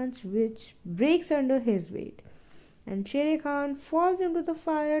branch which breaks under his weight, and Shere Khan falls into the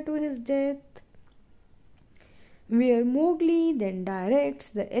fire to his death, where Mowgli then directs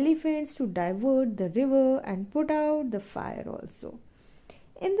the elephants to divert the river and put out the fire also.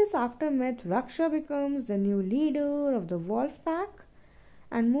 In this aftermath, Raksha becomes the new leader of the wolf pack,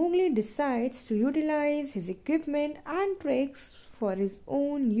 and Mowgli decides to utilize his equipment and tricks for his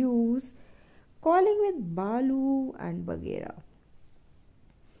own use, calling with Balu and Bagheera.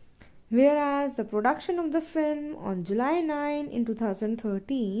 Whereas the production of the film on July 9 in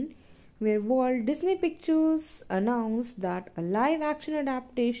 2013, where Walt Disney Pictures announced that a live-action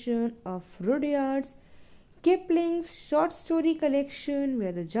adaptation of Rudyard's Kipling's short story collection,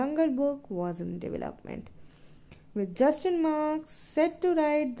 where The Jungle Book, was in development, with Justin Marks set to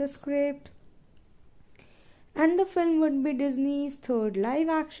write the script, and the film would be Disney's third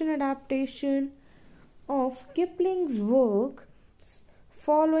live-action adaptation of Kipling's work,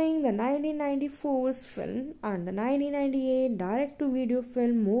 following the 1994's film and the 1998 direct-to-video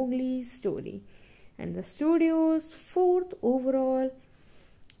film Mowgli's Story, and the studio's fourth overall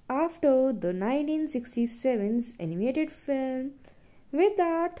after the 1967's animated film. With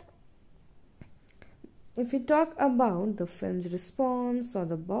that, if we talk about the film's response on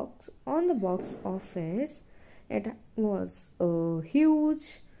the box office, it was a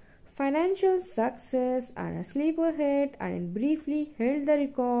huge financial success and a sleeper hit, and it briefly held the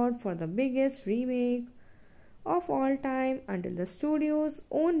record for the biggest remake of all time until the studio's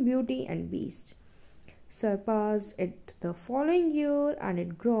own Beauty and Beast surpassed it the following year, and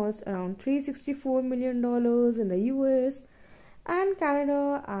it grossed around $364 million in the US and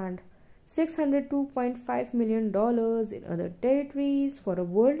Canada and $602.5 million in other territories for a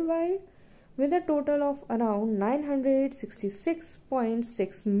worldwide, with a total of around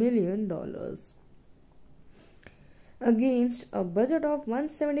 $966.6 million against a budget of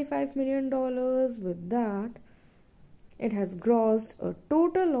 $175 million. With that, it has grossed a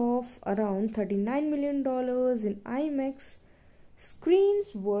total of around $39 million in IMAX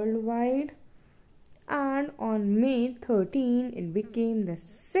screens worldwide, and on May 13 it became the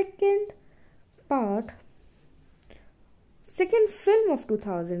second film of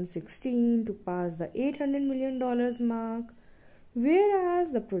 2016 to pass the $800 million mark,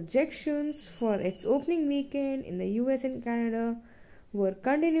 whereas the projections for its opening weekend in the US and Canada were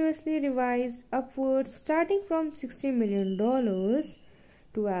continuously revised upwards, starting from $60 million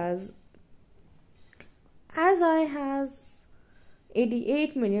to as high as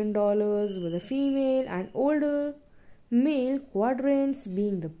 $88 million, with the female and older male quadrants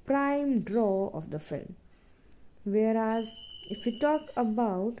being the prime draw of the film. Whereas if we talk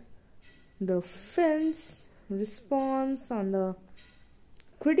about the film's response on the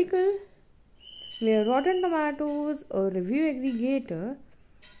critical, where Rotten Tomatoes, a review aggregator,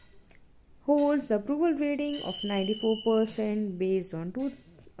 holds the approval rating of 94% based on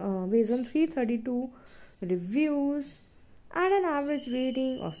 332 reviews and an average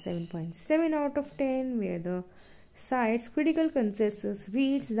rating of 7.7 out of 10, where the site's critical consensus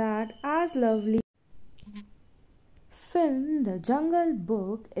reads that as lovely. Film The Jungle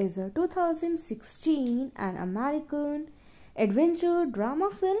Book is a 2016 an American adventure drama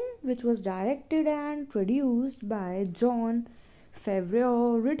film which was directed and produced by Jon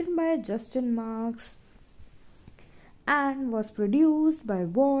Favreau, written by Justin Marks, and was produced by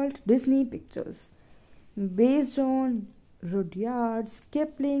Walt Disney Pictures. Based on Rudyard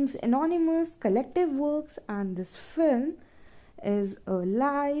Kipling's anonymous collective works, and this film is a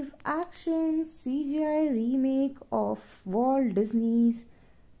live-action CGI remake of Walt Disney's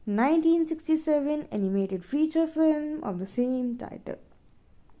 1967 animated feature film of the same title,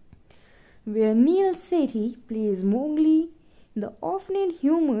 where Neel Sethi plays Mowgli, the orphaned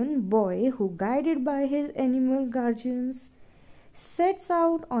human boy who, guided by his animal guardians, sets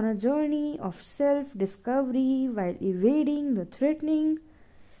out on a journey of self-discovery while evading the threatening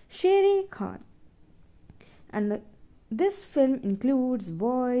Shere Khan. And this film includes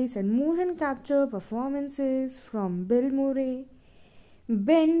voice and motion capture performances from Bill Murray,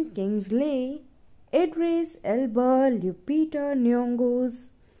 Ben Kingsley, Idris Elba, Lupita Nyong'o,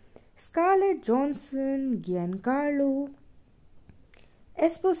 Scarlett Johansson, Giancarlo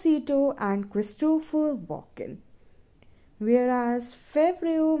Esposito, and Christopher Walken. Whereas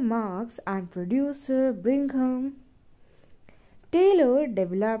Favreau, Marks, and producer Brigham Taylor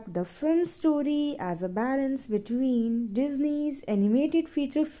developed the film's story as a balance between Disney's animated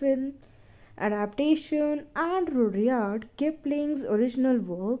feature film adaptation and Rudyard Kipling's original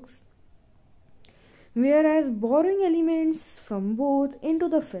works, whereas borrowing elements from both into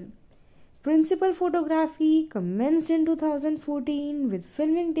the film. Principal photography commenced in 2014, with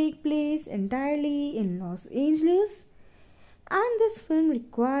filming take place entirely in Los Angeles, and this film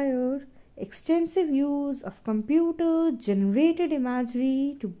required extensive use of computer-generated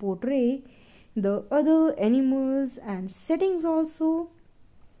imagery to portray the other animals and settings also.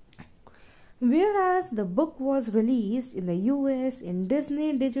 Whereas the book was released in the US in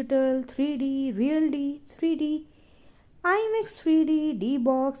Disney Digital 3D, Real 3D, IMAX 3D,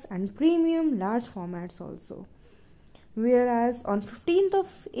 D-Box, and premium large formats also. Whereas on 15th of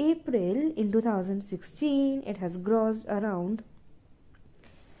April in 2016, it has grossed around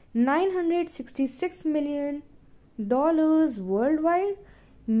 $966 million worldwide,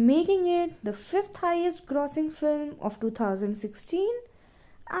 making it the fifth highest grossing film of 2016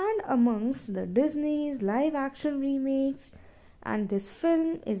 and amongst the Disney's live action remakes, and this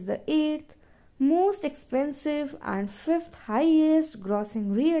film is the 8th most expensive and 5th highest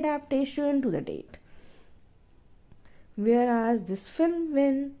grossing readaptation to the date. Whereas this film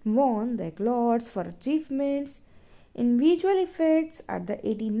won the accolades for achievements in visual effects at the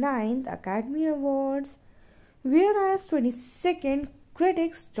 89th Academy Awards, whereas 22nd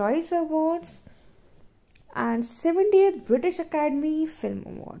Critics' Choice Awards and 70th British Academy Film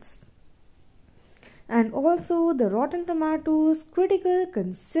Awards. And also the Rotten Tomatoes critical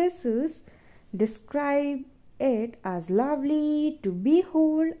consensus describe it as lovely to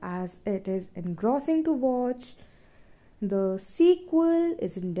behold, as it is engrossing to watch. The sequel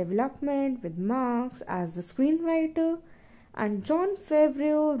is in development, with Marks as the screenwriter and Jon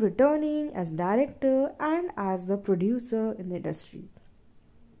Favreau returning as director and as the producer in the industry.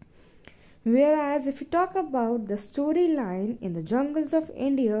 Whereas if we talk about the storyline, in the jungles of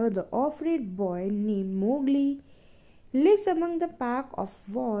India, the orphaned boy named Mowgli lives among the pack of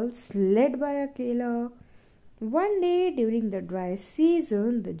wolves led by a killer. One day during the dry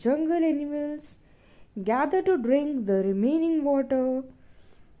season, the jungle animals gather to drink the remaining water.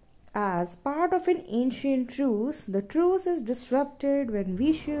 As part of an ancient truce, the truce is disrupted when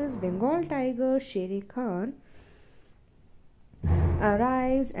vicious Bengal tiger Shere Khan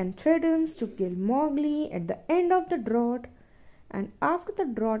arrives and threatens to kill Mowgli at the end of the drought. And after the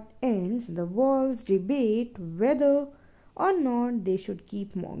drought ends, the wolves debate whether or not they should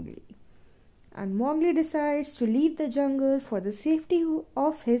keep Mowgli. And Mowgli decides to leave the jungle for the safety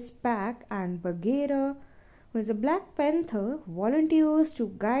of his pack, and Bagheera, who is a Black Panther, volunteers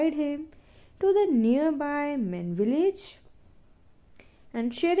to guide him to the nearby men village.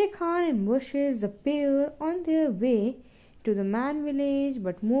 And Shere Khan ambushes the pair on their way to the man village,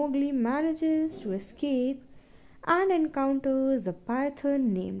 but Mowgli manages to escape and encounters the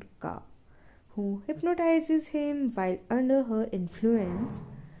python named Kaa, who hypnotizes him while under her influence.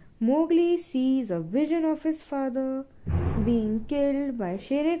 Mowgli sees a vision of his father being killed by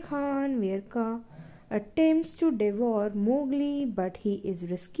Shere Khan, where Kaa attempts to devour Mowgli, but he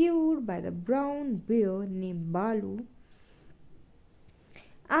is rescued by the brown bear named Balu,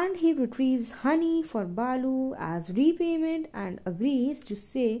 and he retrieves honey for Balu as repayment and agrees to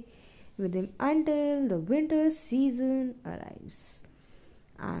stay with him until the winter season arrives.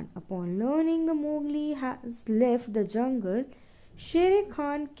 And upon learning the Mowgli has left the jungle, Shere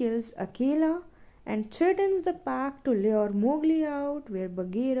Khan kills Akela and threatens the pack to lure Mowgli out, where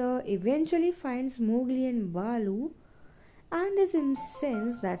Bagheera eventually finds Mowgli and Balu and is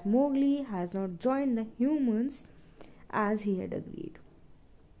incensed that Mowgli has not joined the humans as he had agreed.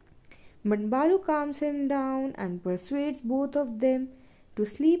 But Balu calms him down and persuades both of them to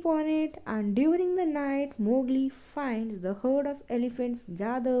sleep on it, and during the night Mowgli finds the herd of elephants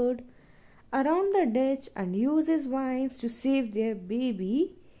gathered around the ditch and uses vines to save their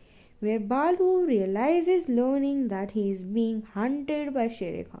baby, where Balu realizes learning that he is being hunted by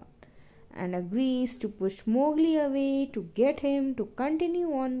Shere Khan and agrees to push Mowgli away to get him to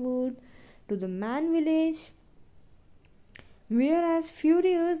continue onward to the man village. Whereas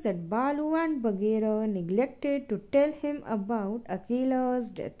furious that Balu and Bagheera neglected to tell him about Akela's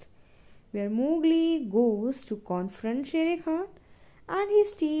death, where Mowgli goes to confront Shere Khan, and he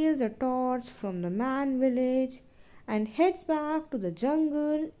steals a torch from the man village and heads back to the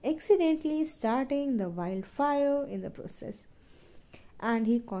jungle, accidentally starting the wildfire in the process. And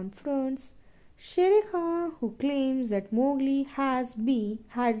he confronts Shere Khan, who claims that Mowgli has made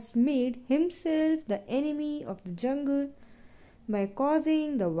himself the enemy of the jungle by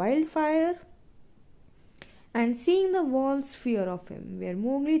causing the wildfire, and seeing the wolves fear of him, where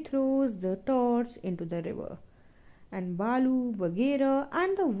Mowgli throws the torch into the river, and Balu, Bagheera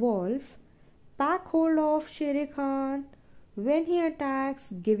and the wolf pack hold of Shere Khan when he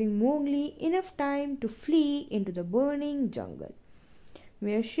attacks, giving Mowgli enough time to flee into the burning jungle,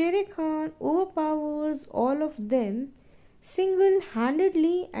 where Shere Khan overpowers all of them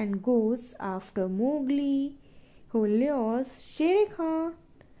single-handedly and goes after Mowgli, who lures Shere Khan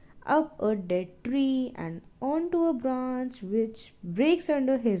up a dead tree and onto a branch which breaks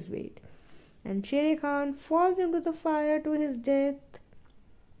under his weight, and Shere Khan falls into the fire to his death,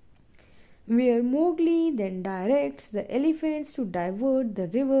 where Mowgli then directs the elephants to divert the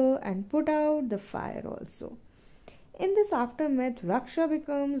river and put out the fire also. In this aftermath, Raksha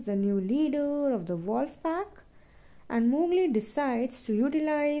becomes the new leader of the wolf pack, and Mowgli decides to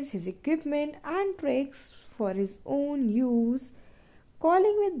utilize his equipment and tricks for his own use,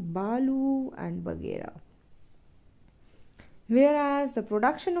 calling with Balu and Bagheera. Whereas the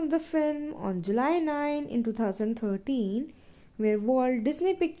production of the film on July 9 in 2013, where Walt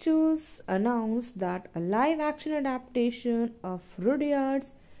Disney Pictures announced that a live-action adaptation of Rudyard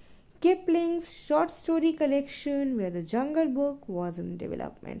Kipling's short story collection, where The Jungle Book, was in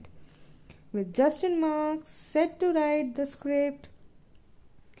development, with Justin Marks set to write the script,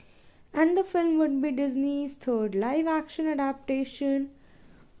 and the film would be Disney's third live-action adaptation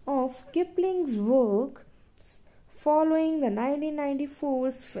of Kipling's work, following the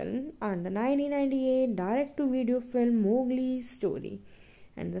 1994's film and the 1998 direct-to-video film Mowgli's Story,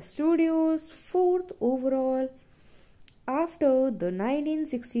 and the studio's fourth overall after the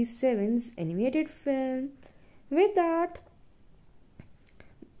 1967's animated film. With that,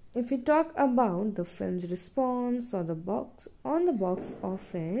 if we talk about the film's response on the box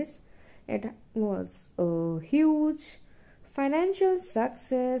office, it was a huge financial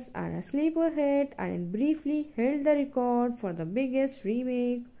success and a sleeper hit, and it briefly held the record for the biggest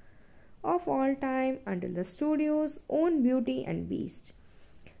remake of all time until the studio's own Beauty and Beast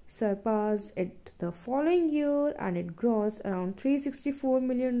surpassed it the following year, and it grossed around $364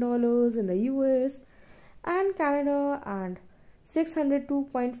 million in the US and Canada and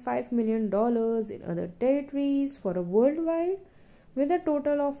 $602.5 million in other territories for a worldwide, with a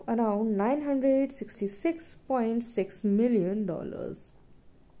total of around $966.6 million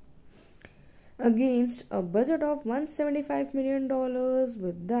against a budget of $175 million.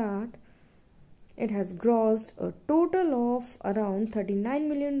 With that, it has grossed a total of around $39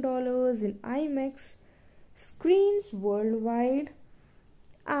 million in IMAX screens worldwide,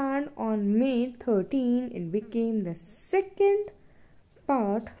 and on May 13 it became the second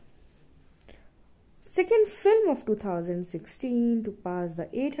film of 2016 to pass the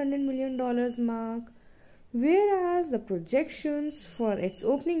 $800 million mark, whereas the projections for its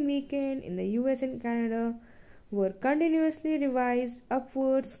opening weekend in the US and Canada were continuously revised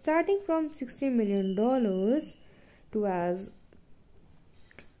upwards, starting from $60 million to as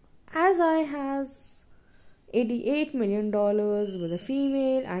high as $88 million, with the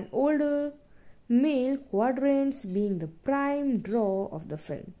female and older male quadrants being the prime draw of the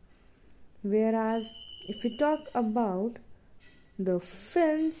film. Whereas if we talk about the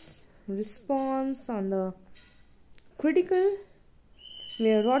film's response on the critical,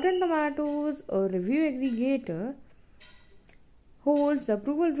 where Rotten Tomatoes, a review aggregator, holds the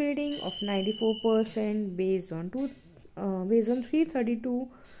approval rating of 94% based on 332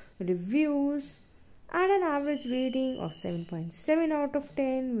 reviews and an average rating of 7.7 out of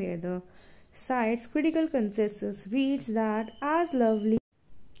 10, where the site's critical consensus reads that as lovely.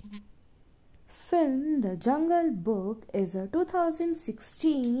 Film The Jungle Book is a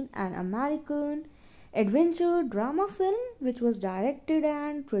 2016 an American adventure drama film which was directed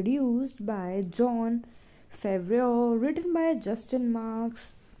and produced by Jon Favreau, written by Justin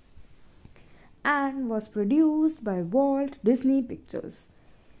Marks, and was produced by Walt Disney Pictures.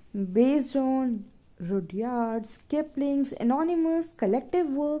 Based on Rudyard Kipling's anonymous collective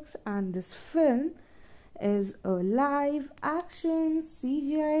works, and this film is a live-action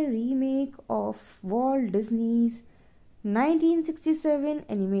CGI remake of Walt Disney's 1967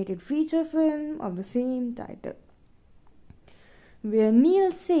 animated feature film of the same title, where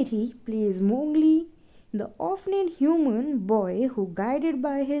Neel Sethi plays Mowgli, the orphaned human boy who, guided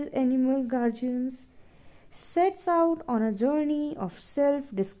by his animal guardians, sets out on a journey of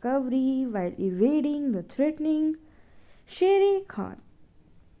self-discovery while evading the threatening Shere Khan.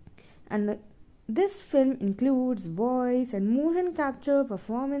 And this film includes voice and motion capture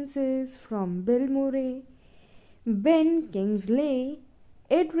performances from Bill Murray, Ben Kingsley,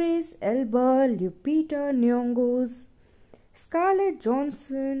 Idris Elba, Lupita Nyong'o, Scarlett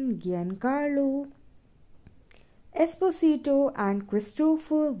Johansson, Giancarlo Esposito, and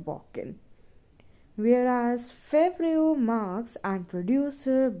Christopher Walken. Whereas Favreau, Marks, and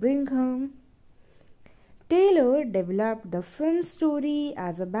producer Brigham Taylor developed the film story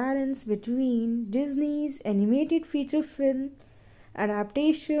as a balance between Disney's animated feature film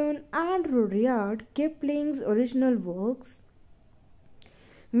adaptation and Rudyard Kipling's original works,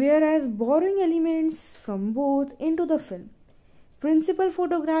 whereas borrowing elements from both into the film. Principal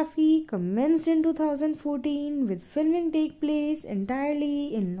photography commenced in 2014, with filming take place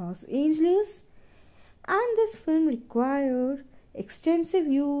entirely in Los Angeles, and this film required extensive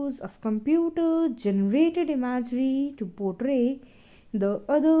use of computer-generated imagery to portray the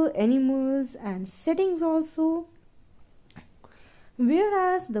other animals and settings also,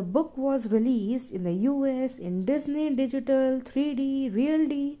 whereas the book was released in the US in Disney Digital 3D, Real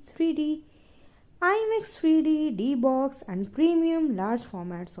D 3D, IMAX 3D, D-Box, and premium large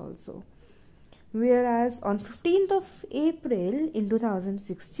formats also. Whereas on 15th of April in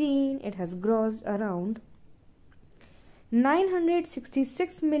 2016, it has grossed around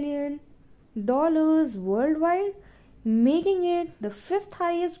 $966 million worldwide, making it the fifth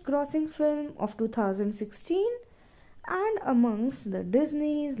highest grossing film of 2016 and amongst the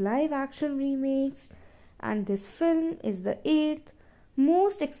Disney's live action remakes, and this film is the 8th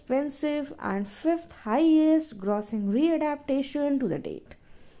most expensive and 5th highest grossing readaptation to the date.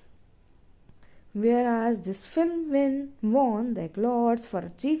 Whereas this film won the accolades for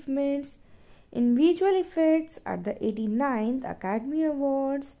achievements in visual effects at the 89th Academy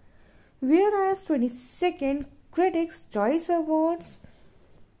Awards, whereas 22nd Critics' Choice Awards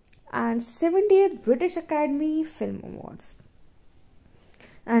and 70th British Academy Film Awards.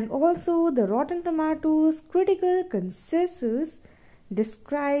 And also the Rotten Tomatoes critical consensus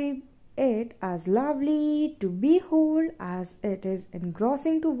describe it as lovely to behold, as it is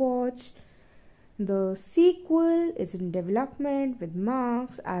engrossing to watch. The sequel is in development with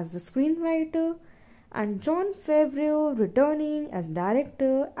Marks as the screenwriter and Jon Favreau returning as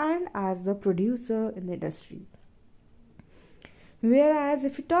director and as the producer in the industry. Whereas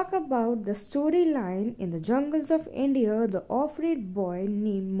if we talk about the storyline, in the jungles of India, the orphaned boy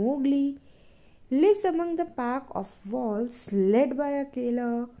named Mowgli lives among the pack of wolves led by a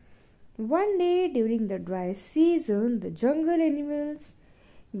killer. One day during the dry season, the jungle animals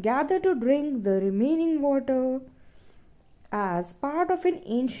gather to drink the remaining water. As part of an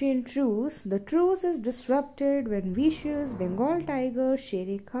ancient truce, the truce is disrupted when vicious Bengal tiger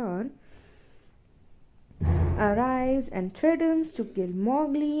Shere Khan arrives and threatens to kill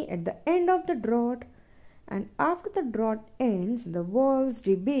Mowgli at the end of the drought, and after the drought ends, the wolves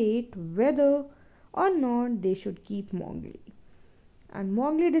debate whether or not they should keep Mowgli. And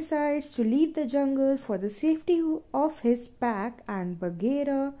Mowgli decides to leave the jungle for the safety of his pack, and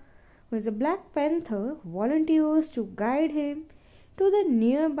Bagheera, who is a Black Panther, volunteers to guide him to the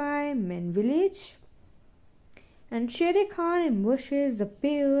nearby Men village. And Shere Khan ambushes the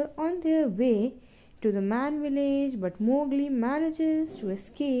pair on their way to the Man village, but Mowgli manages to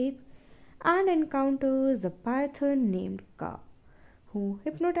escape and encounters the python named Ka, who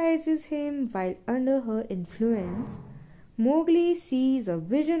hypnotizes him while under her influence. Mowgli sees a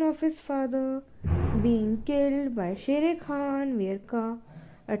vision of his father being killed by Shere Khan, where Ka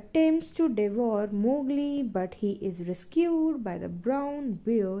attempts to devour Mowgli, but he is rescued by the brown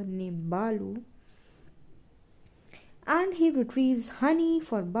bear named Balu, and he retrieves honey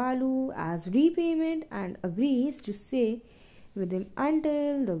for Balu as repayment and agrees to stay with him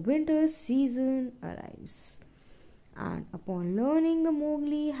until the winter season arrives. And upon learning that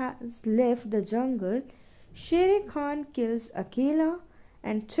Mowgli has left the jungle, Shere Khan kills Akela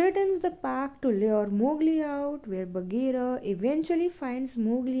and threatens the pack to lure Mowgli out, where Bagheera eventually finds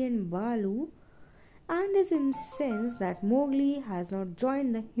Mowgli and Balu and is incensed that Mowgli has not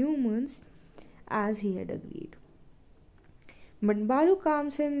joined the humans as he had agreed. But Balu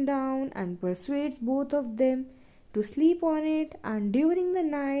calms him down and persuades both of them to sleep on it, and during the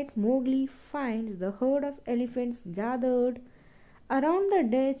night Mowgli finds the herd of elephants gathered around the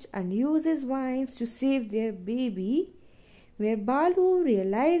ditch and uses vines to save their baby, where Balu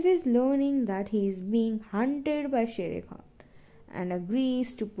realizes learning that he is being hunted by Shere Khan and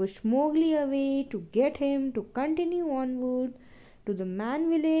agrees to push Mowgli away to get him to continue onward to the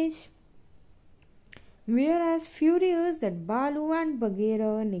Man village. Whereas furious that Balu and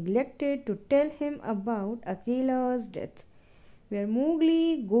Bagheera neglected to tell him about Akela's death, where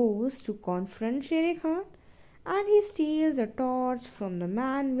Mowgli goes to confront Shere Khan, and he steals a torch from the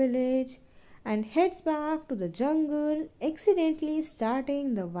Man village and heads back to the jungle, accidentally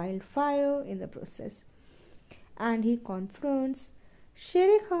starting the wildfire in the process. And he confronts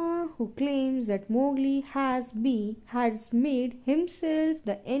Shere Khan, who claims that Mowgli has made himself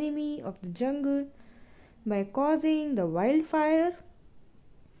the enemy of the jungle by causing the wildfire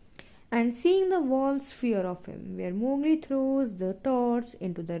and seeing the wolves fear of him, where Mowgli throws the torch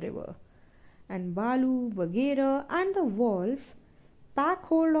into the river, and Balu, Bagheera and the wolf pack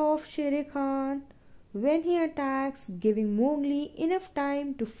hold of Shere Khan when he attacks, giving Mowgli enough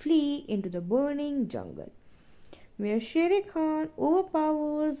time to flee into the burning jungle, where Shere Khan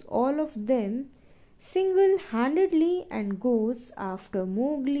overpowers all of them single-handedly and goes after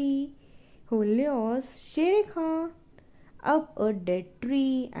Mowgli, who lures Shere Khan up a dead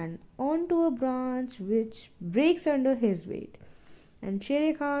tree and onto a branch which breaks under his weight, and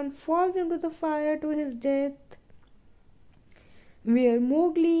Shere Khan falls into the fire to his death, where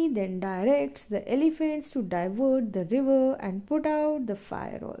Mowgli then directs the elephants to divert the river and put out the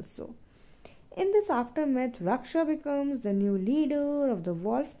fire also. In this aftermath, Raksha becomes the new leader of the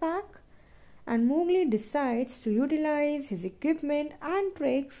wolf pack, and Mowgli decides to utilize his equipment and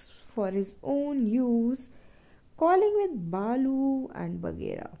tricks for his own use, calling with Balu and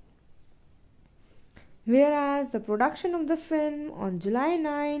Bagheera. Whereas the production of the film on July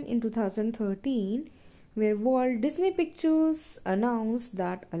 9 in 2013, where Walt Disney Pictures announced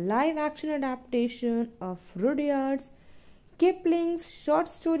that a live-action adaptation of Rudyard's Kipling's short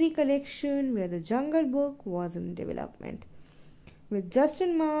story collection, where the Jungle Book, was in development, with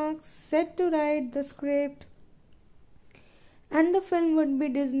Justin Marks set to write the script, and the film would be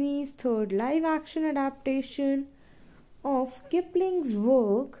Disney's third live-action adaptation of Kipling's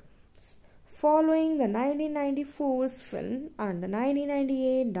work, following the 1994's film and the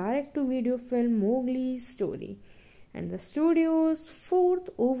 1998 direct-to-video film Mowgli's Story, and the studio's fourth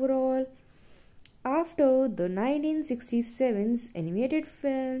overall after the 1967's animated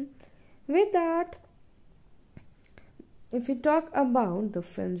film. With that, if we talk about the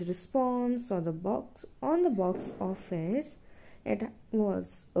film's response on the box office, it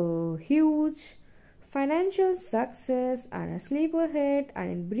was a huge financial success and a sleeper hit,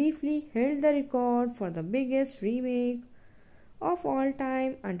 and it briefly held the record for the biggest remake of all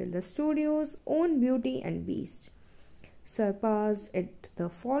time until the studio's own Beauty and Beast surpassed it the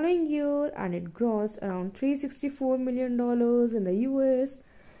following year, and it grossed around $364 million in the US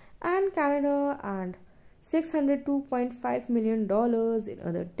and Canada and $602.5 million in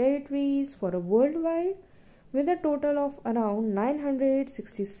other territories for a worldwide, with a total of around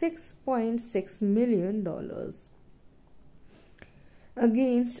 $966.6 million.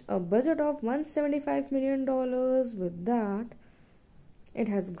 against a budget of $175 million. With that, it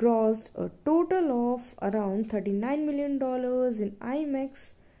has grossed a total of around $39 million in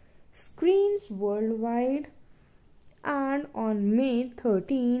IMAX screens worldwide, and on May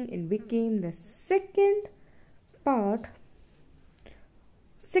 13 it became the second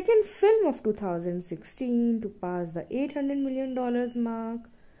film of 2016 to pass the $800 million mark,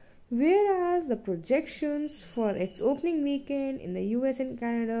 whereas the projections for its opening weekend in the US and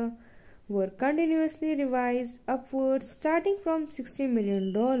Canada were continuously revised upwards, starting from $60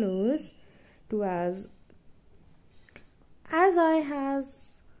 million to as high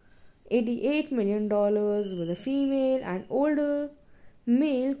as $88 million, with the female and older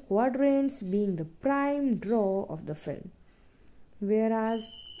male quadrants being the prime draw of the film.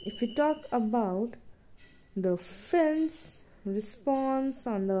 Whereas if we talk about the film's response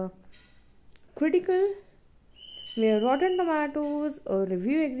on the critical, where Rotten Tomatoes, a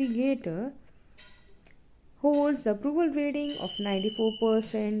review aggregator, holds the approval rating of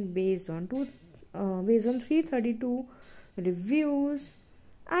 94% based on 332 reviews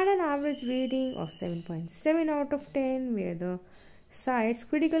and an average rating of 7.7 out of 10, where the site's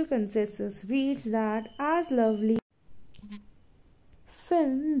critical consensus reads that as lovely.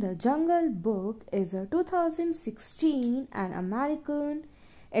 Film The Jungle Book is a 2016 an American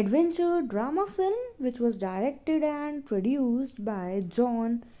adventure drama film which was directed and produced by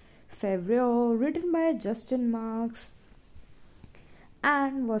Jon Favreau, written by Justin Marks,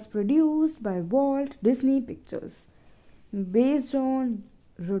 and was produced by Walt Disney Pictures. Based on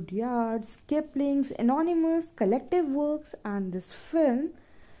Rudyard Kipling's anonymous collective works, and this film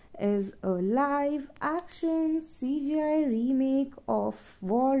is a live-action CGI remake of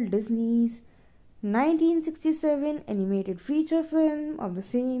Walt Disney's 1967 animated feature film of the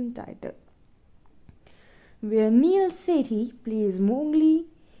same title, where Neel Sethi plays Mowgli,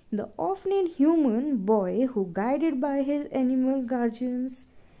 the orphaned human boy who, guided by his animal guardians,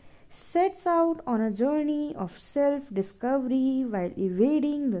 sets out on a journey of self-discovery while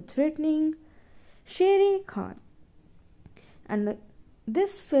evading the threatening Shere Khan. And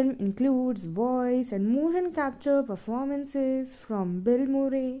this film includes voice and motion capture performances from Bill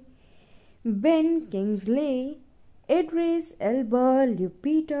Murray, Ben Kingsley, Idris Elba,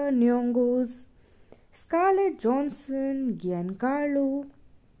 Lupita Nyong'o, Scarlett Johansson, Giancarlo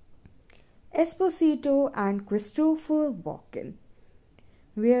Esposito, and Christopher Walken.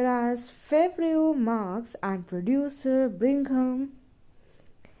 Whereas Favreau, Marks, and producer Brigham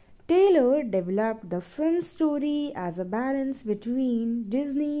Taylor developed the film story as a balance between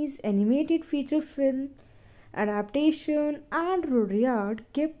Disney's animated feature film adaptation and Rudyard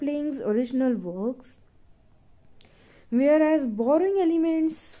Kipling's original works, whereas borrowing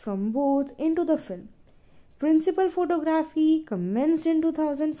elements from both into the film. Principal photography commenced in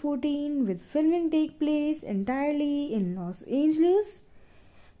 2014, with filming take place entirely in Los Angeles,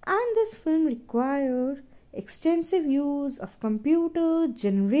 and this film required extensive use of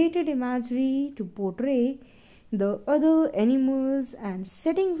computer-generated imagery to portray the other animals and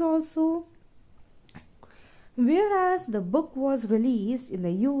settings also, whereas the book was released in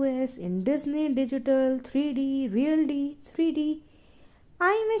the US in Disney Digital 3D, Real D 3D,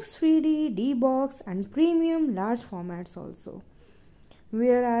 IMAX 3D, D-Box, and premium large formats also.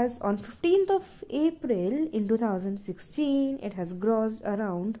 Whereas on 15th of April in 2016, it has grossed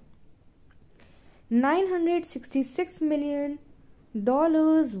around $966 million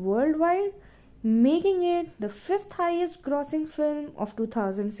worldwide, making it the 5th highest grossing film of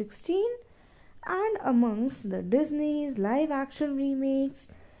 2016 and amongst the Disney's live action remakes,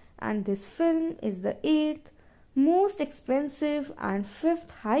 and this film is the 8th most expensive and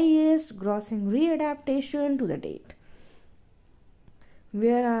 5th highest grossing readaptation to the date.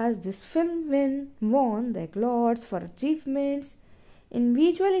 Whereas this film won the accolades for achievements in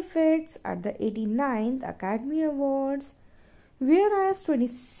visual effects at the 89th Academy Awards, whereas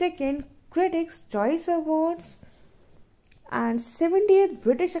 22nd Critics' Choice Awards and 70th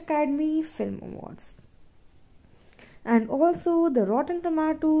British Academy Film Awards. And also the Rotten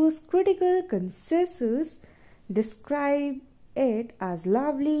Tomatoes critical consensus describe it as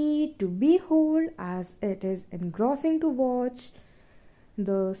lovely to behold, as it is engrossing to watch.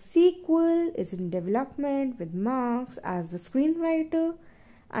 The sequel is in development, with Marks as the screenwriter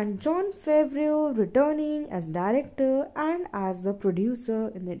and Jon Favreau returning as director and as the producer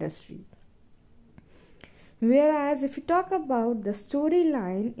in the industry. Whereas if we talk about the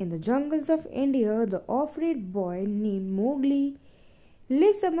storyline, in the jungles of India, the orphaned boy named Mowgli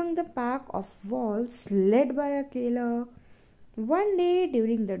lives among the pack of wolves led by Akela. One day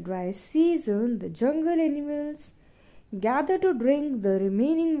during the dry season, the jungle animals gather to drink the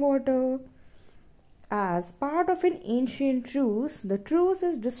remaining water. As part of an ancient truce, the truce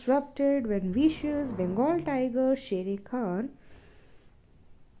is disrupted when vicious Bengal tiger Shere Khan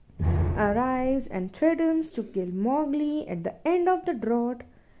arrives and threatens to kill Mowgli at the end of the drought.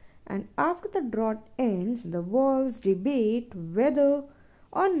 And after the drought ends, the wolves debate whether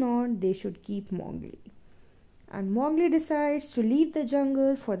or not they should keep Mowgli. And Mowgli decides to leave the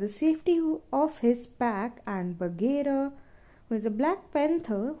jungle for the safety of his pack, and Bagheera, who is a Black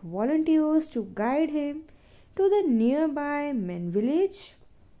Panther, volunteers to guide him to the nearby men village.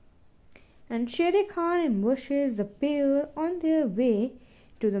 And Shere Khan ambushes the pair on their way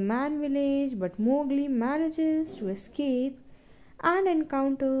to the man village, but Mowgli manages to escape and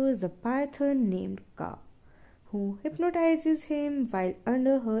encounters the python named Ka, who hypnotizes him while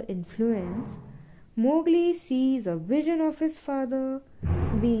under her influence. Mowgli sees a vision of his father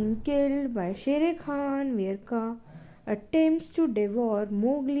being killed by Shere Khan, where Ka attempts to devour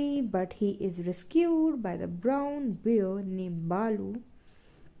Mowgli, but he is rescued by the brown bear named Balu,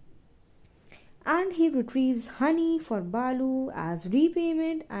 and he retrieves honey for Balu as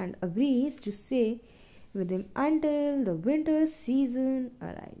repayment and agrees to stay with him until the winter season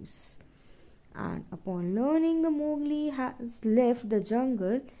arrives. And upon learning that Mowgli has left the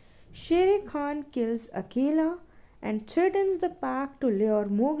jungle, Shere Khan kills Akela and threatens the pack to lure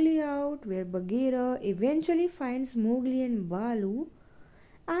Mowgli out, where Bagheera eventually finds Mowgli and Balu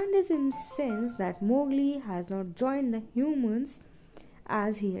and is incensed that Mowgli has not joined the humans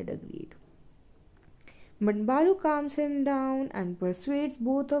as he had agreed. But Balu calms him down and persuades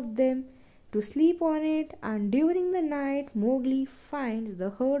both of them to sleep on it, and during the night Mowgli finds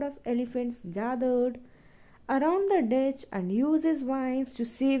the herd of elephants gathered around the ditch and uses vines to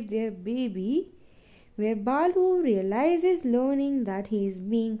save their baby, where Balu realizes learning that he is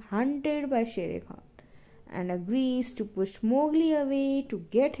being hunted by Shere Khan and agrees to push Mowgli away to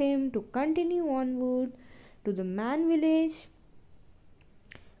get him to continue onward to the man village.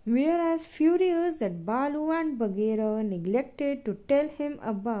 Whereas furious that Balu and Bagheera neglected to tell him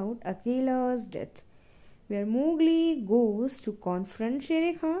about Akela's death, where Mowgli goes to confront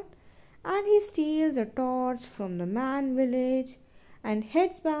Shere Khan, and he steals a torch from the man village and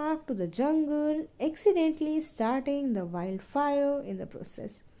heads back to the jungle, accidentally starting the wildfire in the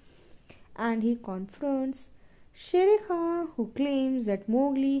process. And he confronts Shere Khan, who claims that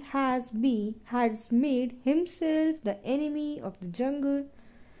Mowgli has made himself the enemy of the jungle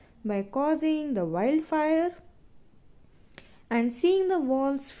by causing the wildfire and seeing the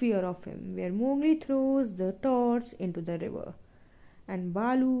wolves fear of him, where Mowgli throws the torch into the river. And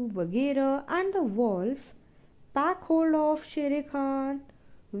Balu, Bagheera and the wolf pack hold of Shere Khan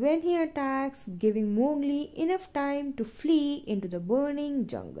when he attacks, giving Mowgli enough time to flee into the burning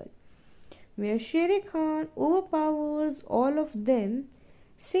jungle, where Shere Khan overpowers all of them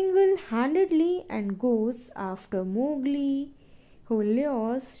single-handedly and goes after Mowgli, who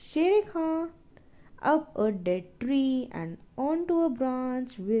lures Shere Khan up a dead tree and onto a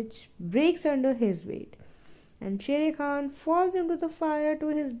branch which breaks under his weight, and Shere Khan falls into the fire to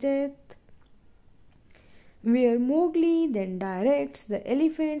his death, where Mowgli then directs the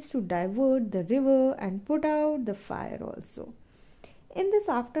elephants to divert the river and put out the fire also. In this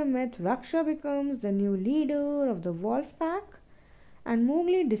aftermath, Raksha becomes the new leader of the wolf pack, and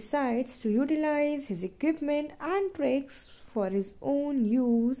Mowgli decides to utilize his equipment and tricks for his own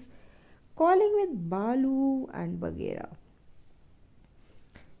use, calling with Balu and Bagheera.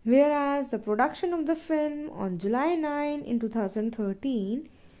 Whereas the production of the film on July 9 in 2013,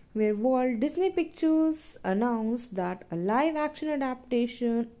 where Walt Disney Pictures announced that a live-action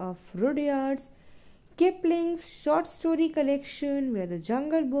adaptation of Rudyard Kipling's short story collection, where The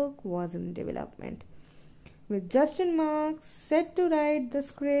Jungle Book, was in development, with Justin Marks set to write the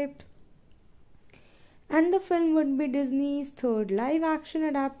script, and the film would be Disney's third live-action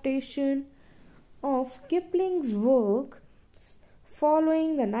adaptation of Kipling's work,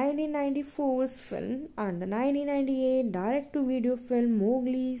 following the 1994's film and the 1998 direct-to-video film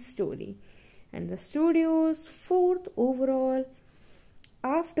Mowgli's Story, and the studio's fourth overall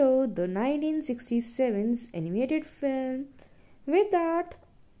after the 1967's animated film. With that,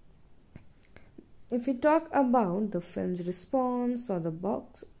 if we talk about the film's response on the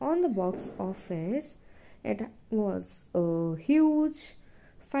box office, it was a huge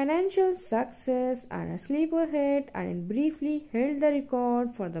financial success and a sleeper hit, and it briefly held the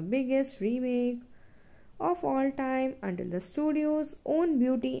record for the biggest remake of all time until the studio's own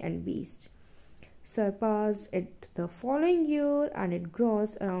Beauty and Beast surpassed it the following year, and it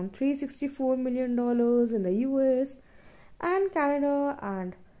grossed around $364 million in the US and Canada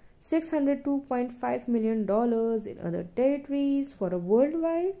and $602.5 million in other territories for a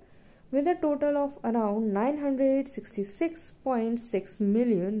worldwide with a total of around $966.6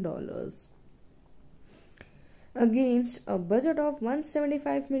 million against a budget of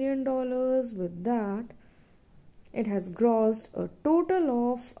 $175 million. With that, it has grossed a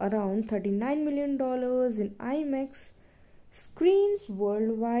total of around $39 million in IMAX screens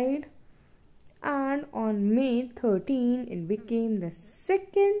worldwide, and on May 13 it became the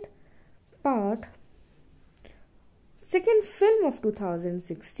second film of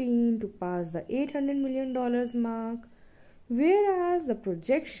 2016 to pass the $800 million mark, whereas the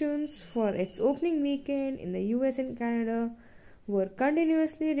projections for its opening weekend in the US and Canada were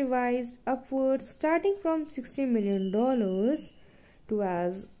continuously revised upwards, starting from $60 million to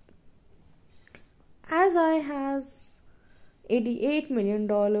as high as $88 million,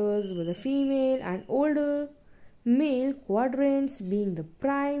 with the female and older male quadrants being the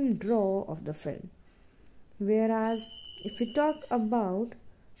prime draw of the film. Whereas if we talk about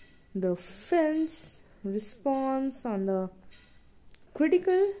the film's response on the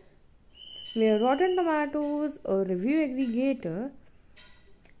critical, where Rotten Tomatoes, a review aggregator,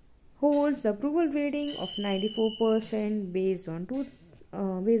 holds the approval rating of 94% based on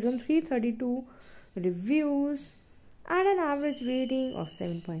 332 reviews and an average rating of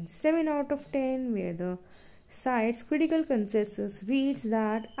 7.7 out of 10, where the site's critical consensus reads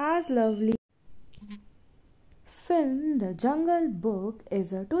that as lovely. Film The Jungle Book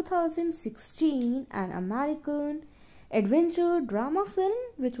is a 2016 an American adventure drama film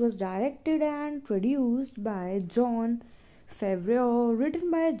which was directed and produced by Jon Favreau, written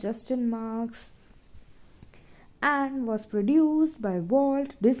by Justin Marks, and was produced by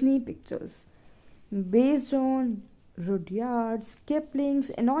Walt Disney Pictures, based on Rudyard Kipling's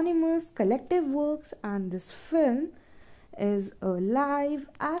anonymous collective works. And this film is a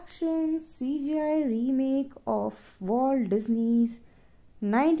live-action CGI remake of Walt Disney's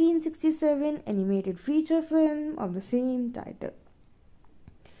 1967 animated feature film of the same title,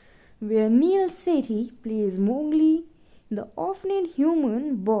 where Neel Sethi plays Mowgli, the orphaned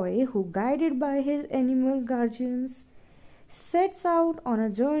human boy who, guided by his animal guardians, sets out on a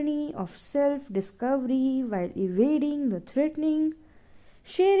journey of self-discovery while evading the threatening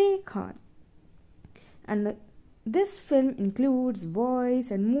Shere Khan. And this film includes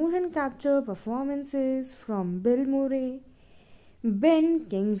voice and motion capture performances from Bill Murray, Ben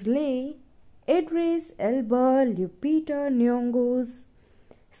Kingsley, Idris Elba, Lupita Nyong'o,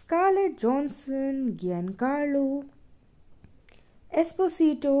 Scarlett Johansson, Giancarlo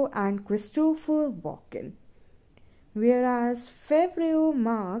Esposito, and Christopher Walken. Whereas Favreau,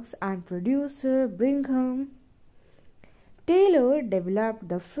 Marks, and producer Brigham Taylor developed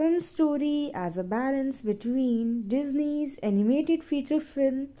the film story as a balance between Disney's animated feature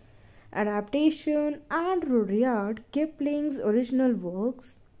film adaptation and Rudyard Kipling's original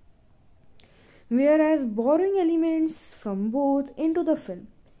works, whereas borrowing elements from both into the film.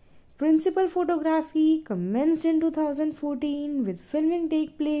 Principal photography commenced in 2014, with filming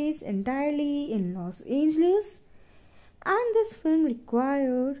take place entirely in Los Angeles, and this film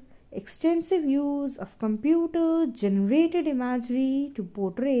required extensive use of computer-generated imagery to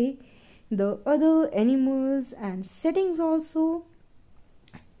portray the other animals and settings also.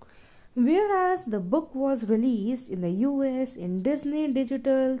 Whereas the book was released in the US in Disney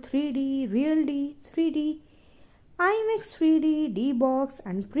Digital 3D, Real D 3D, IMAX 3D, D-Box,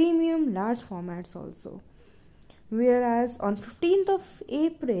 and premium large formats also. Whereas on 15th of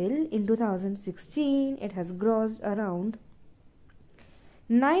April in 2016, it has grossed around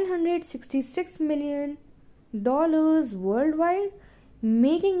 $966 million worldwide,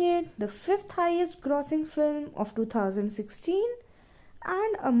 making it the fifth highest grossing film of 2016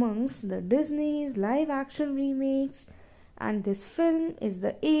 and amongst the Disney's live-action remakes, and this film is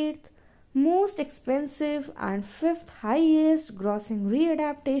the 8th most expensive and 5th highest grossing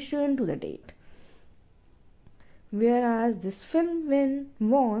readaptation to the date. Whereas this film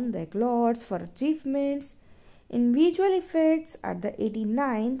won the accolades for achievements in visual effects at the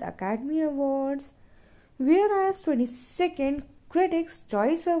 89th Academy Awards, whereas 22nd Critics'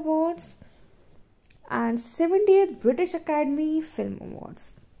 Choice Awards and 70th British Academy Film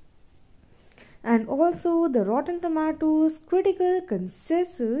Awards. And also the Rotten Tomatoes critical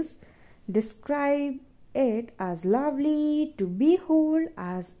consensus describe it as lovely to behold,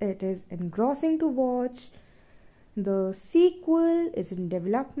 as it is engrossing to watch. The sequel is in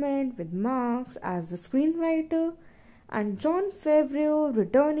development with Marks as the screenwriter and Jon Favreau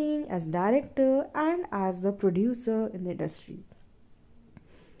returning as director and as the producer in the industry.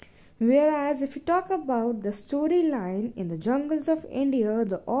 Whereas if we talk about the storyline in the jungles of India,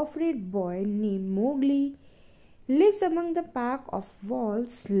 the off-grid boy named Mowgli lives among the pack of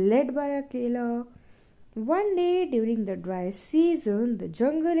wolves led by Akela. One day during the dry season, the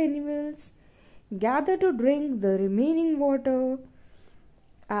jungle animals gather to drink the remaining water.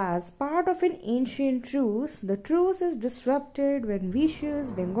 As part of an ancient truce, the truce is disrupted when vicious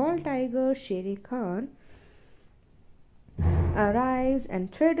Bengal tiger Shere Khan arrives and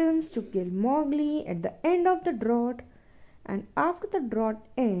threatens to kill Mowgli at the end of the drought. And after the drought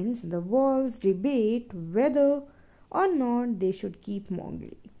ends, the wolves debate whether or not they should keep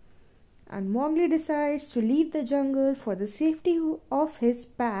Mowgli. And Mowgli decides to leave the jungle for the safety of his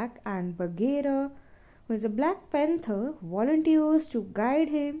pack, and Bagheera, who is a Black Panther, volunteers to guide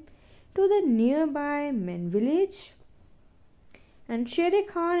him to the nearby men village. And Shere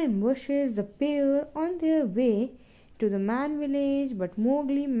Khan ambushes the pair on their way to the man village, but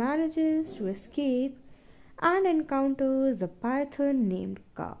Mowgli manages to escape and encounters the python named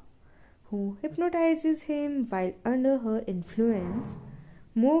Kaa, who hypnotizes him while under her influence.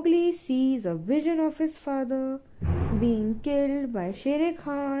 Mowgli sees a vision of his father being killed by Shere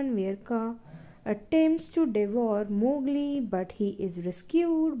Khan, where Kaa attempts to devour Mowgli, but he is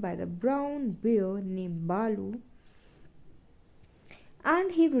rescued by the brown bear named Balu,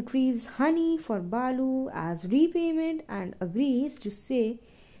 and he retrieves honey for Balu as repayment and agrees to stay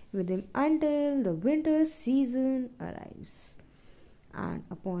with him until the winter season arrives. And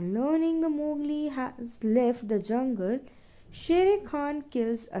upon learning that Mowgli has left the jungle, Shere Khan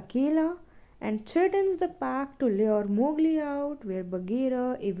kills Akela and threatens the pack to lure Mowgli out, where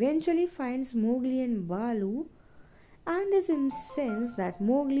Bagheera eventually finds Mowgli and Balu and is incensed that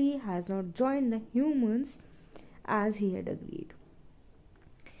Mowgli has not joined the humans as he had agreed.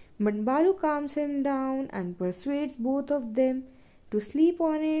 But Balu calms him down and persuades both of them to sleep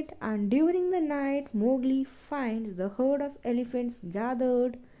on it, and during the night Mowgli finds the herd of elephants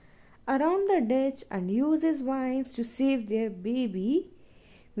gathered around the ditch and uses vines to save their baby,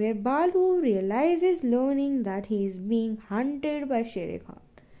 where Balu realizes learning that he is being hunted by Shere Khan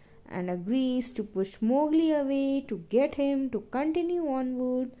and agrees to push Mowgli away to get him to continue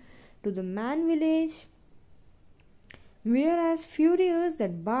onward to the man village. Whereas furious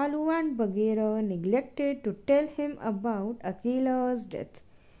that Balu and Bagheera neglected to tell him about Akela's death,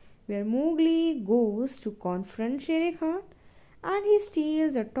 where Mowgli goes to confront Shere Khan and he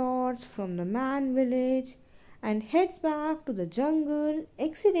steals a torch from the man village and heads back to the jungle,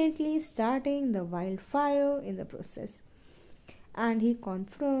 accidentally starting the wildfire in the process. And he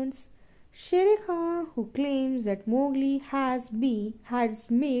confronts Shere Khan, who claims that Mowgli has made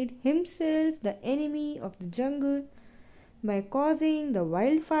himself the enemy of the jungle by causing the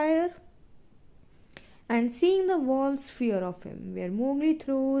wildfire and seeing the wolves fear of him, where Mowgli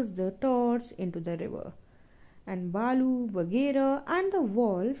throws the torch into the river. And Balu, Bagheera and the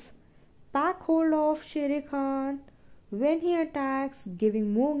wolf pack hold of Shere Khan when he attacks,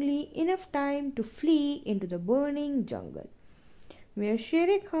 giving Mowgli enough time to flee into the burning jungle, where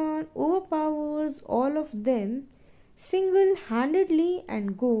Shere Khan overpowers all of them single-handedly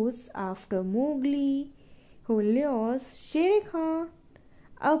and goes after Mowgli, who lures Shere Khan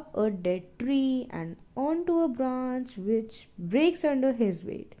up a dead tree and onto a branch which breaks under his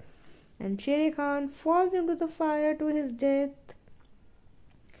weight, and Shere Khan falls into the fire to his death,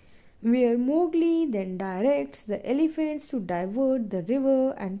 where Mowgli then directs the elephants to divert the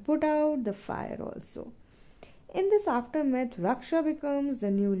river and put out the fire also. In this aftermath, Raksha becomes the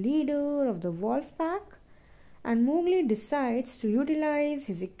new leader of the wolf pack, and Mowgli decides to utilize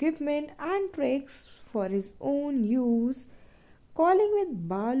his equipment and tricks for his own use, calling with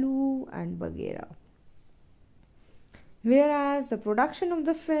Balu and Bagheera. Whereas the production of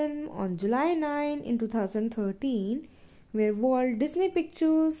the film on July 9 in 2013, where Walt Disney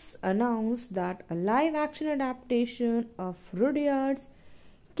Pictures announced that a live-action adaptation of Rudyard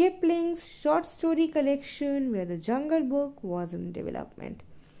Kipling's short story collection, where The Jungle Book, was in development,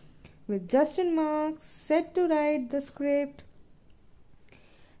 with Justin Marks set to write the script,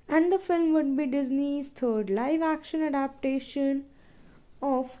 and the film would be Disney's third live-action adaptation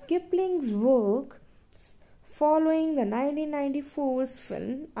of Kipling's work, following the 1994's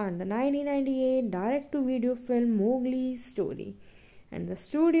film and the 1998 direct-to-video film Mowgli's Story, and the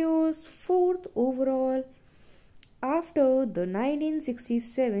studio's fourth overall after the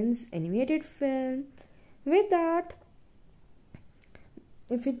 1967's animated film. With that,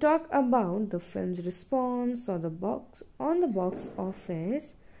 if we talk about the film's response on the box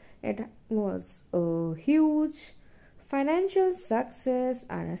office, it was a huge financial success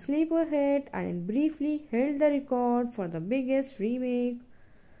and a sleeper hit, and it briefly held the record for the biggest remake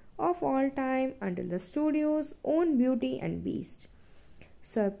of all time until the studio's own Beauty and Beast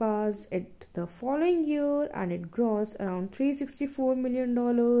surpassed it the following year, and it grossed around $364 million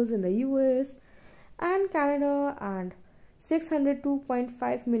in the US and Canada and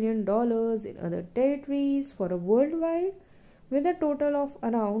 $602.5 million in other territories for a worldwide, with a total of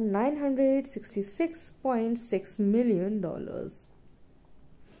around $966.6 million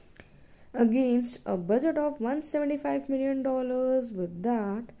against a budget of $175 million. With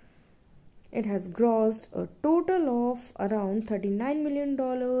that, it has grossed a total of around $39 million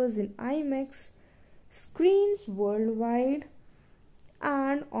in IMAX screens worldwide,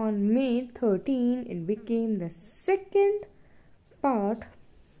 and on May 13 it became the second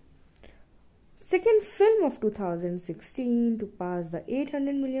film of 2016 to pass the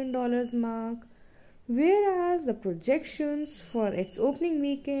 $800 million mark, whereas the projections for its opening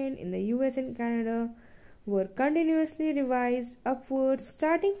weekend in the US and Canada were continuously revised upwards,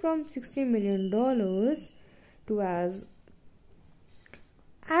 starting from $60 million to as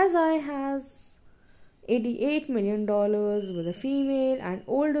high as $88 million, with the female and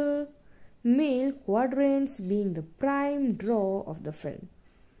older male quadrants being the prime draw of the film.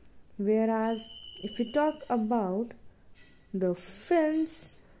 Whereas if we talk about the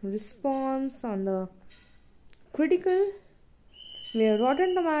film's response on the critical, where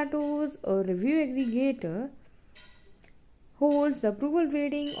Rotten Tomatoes, a review aggregator, holds the approval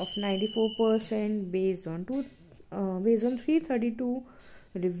rating of 94% based on 332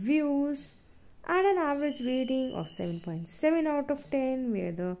 reviews and an average rating of 7.7 out of 10,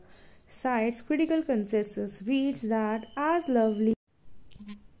 where the site's critical consensus reads that as lovely.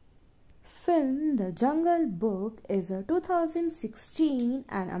 Film The Jungle Book is a 2016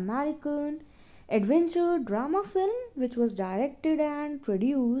 an American adventure drama film which was directed and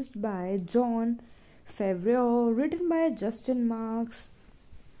produced by Jon Favreau, written by Justin Marks,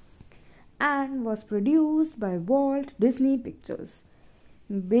 and was produced by Walt Disney Pictures.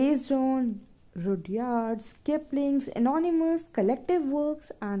 Based on Rudyard Kipling's anonymous collective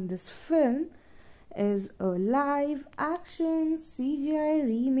works, and this film is a live-action CGI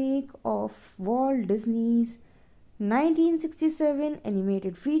remake of Walt Disney's 1967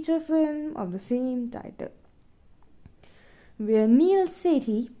 animated feature film of the same title, where Neel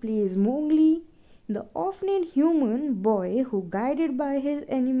Sethi plays Mowgli, the orphaned human boy who, guided by his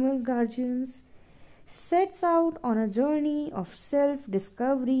animal guardians, sets out on a journey of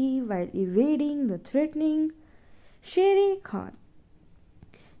self-discovery while evading the threatening Shere Khan.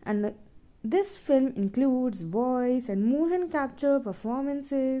 And this film includes voice and motion capture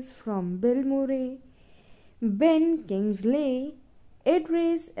performances from Bill Murray, Ben Kingsley,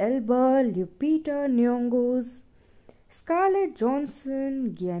 Idris Elba, Lupita Nyong'o, Scarlett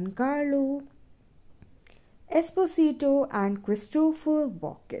Johansson, Giancarlo Esposito, and Christopher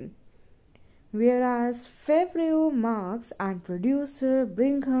Walken. Whereas Favreau, Marks, and producer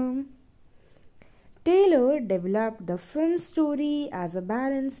Brigham Taylor developed the film's story as a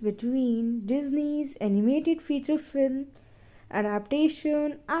balance between Disney's animated feature film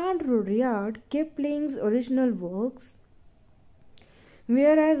adaptation and Rudyard Kipling's original works,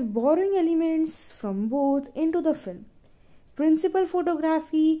 whereas borrowing elements from both into the film. Principal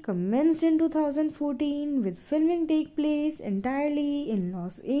photography commenced in 2014, with filming take place entirely in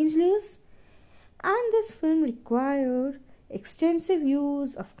Los Angeles, and this film required extensive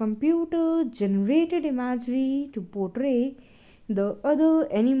use of computer-generated imagery to portray the other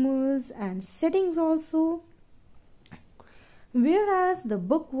animals and settings also, whereas the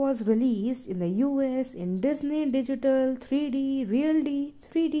book was released in the US in Disney Digital 3D, Real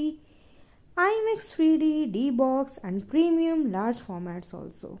 3D, IMAX 3D, D-Box, and premium large formats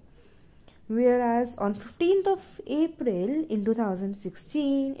also. Whereas on 15th of April in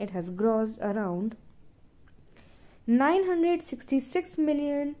 2016, it has grossed around $966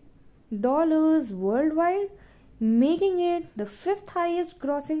 million worldwide, making it the fifth highest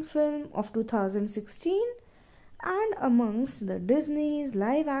grossing film of 2016 and amongst the Disney's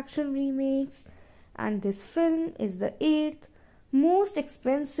live action remakes, and this film is the 8th most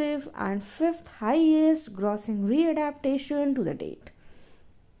expensive and 5th highest grossing readaptation to the date.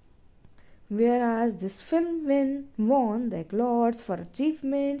 Whereas this film won the accolades for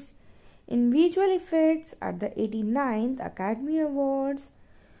achievements in visual effects at the 89th Academy Awards,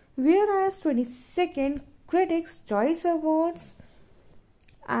 whereas 22nd Critics' Choice Awards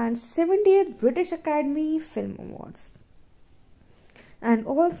and 70th British Academy Film Awards. And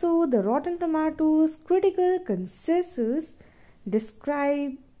also the Rotten Tomatoes critical consensus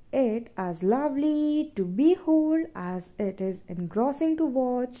describe it as lovely to behold, as it is engrossing to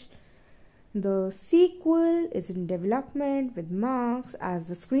watch, The sequel is in development with Marx as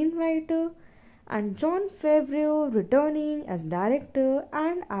the screenwriter and Jon Favreau returning as director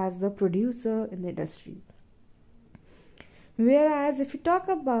and as the producer in the industry. Whereas if you talk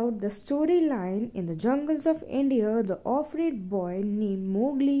about the storyline, in the jungles of India, the off-grid boy named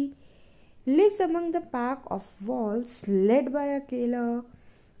Mowgli lives among the pack of wolves led by Akela.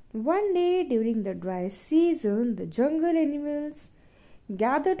 One day during the dry season, the jungle animals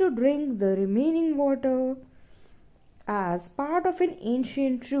gather to drink the remaining water. As part of an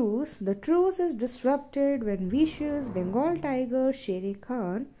ancient truce, the truce is disrupted when vicious Bengal tiger Shere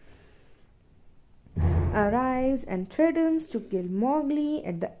Khan arrives and threatens to kill Mowgli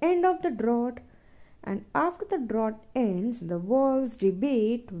at the end of the drought. And after the drought ends, the wolves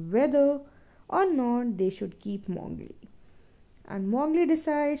debate whether or not they should keep Mowgli. And Mowgli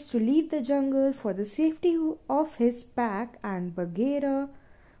decides to leave the jungle for the safety of his pack, and Bagheera,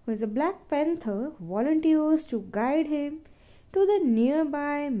 who is a black panther, volunteers to guide him to the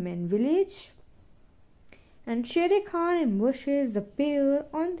nearby men village. And Shere Khan ambushes the pair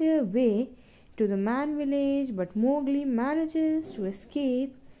on their way to the man village, but Mowgli manages to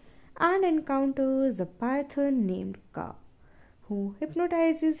escape and encounters a python named Kaa, who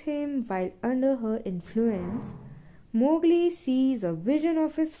hypnotizes him while under her influence. Mowgli sees a vision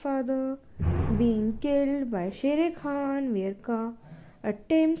of his father being killed by Shere Khan, where Kaa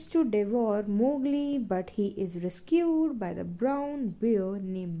attempts to devour Mowgli, but he is rescued by the brown bear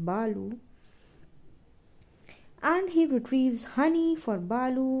named Balu, and he retrieves honey for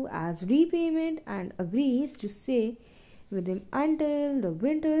Balu as repayment and agrees to stay with him until the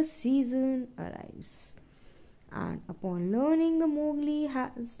winter season arrives. And upon learning that Mowgli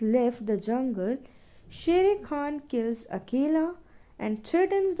has left the jungle, Shere Khan kills Akela and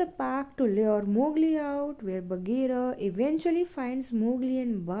threatens the pack to lure Mowgli out, where Bagheera eventually finds Mowgli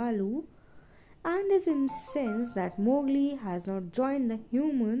and Balu and is incensed that Mowgli has not joined the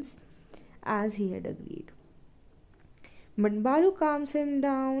humans as he had agreed. But Balu calms him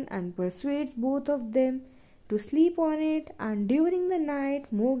down and persuades both of them to sleep on it, and during the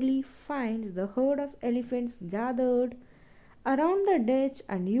night Mowgli finds the herd of elephants gathered around the ditch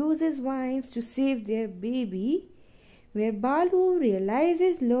and uses vines to save their baby, where Balu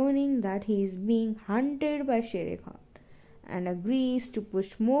realizes learning that he is being hunted by Shere Khan and agrees to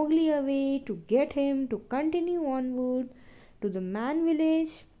push Mowgli away to get him to continue onward to the man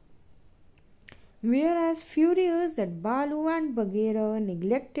village. Whereas furious that Balu and Bagheera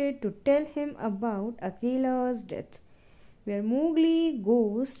neglected to tell him about Akela's death, where Mowgli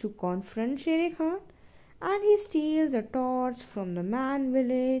goes to confront Shere Khan and he steals a torch from the man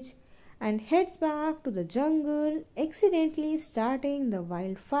village and heads back to the jungle, accidentally starting the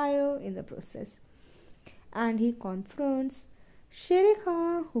wildfire in the process. And he confronts Shere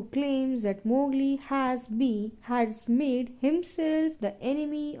Khan, who claims that Mowgli has made himself the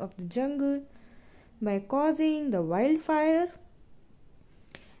enemy of the jungle by causing the wildfire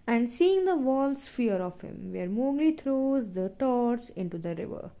and seeing the wolves fear of him, where Mowgli throws the torch into the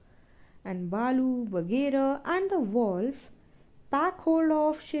river. And Balu, Bagheera and the wolf pack hold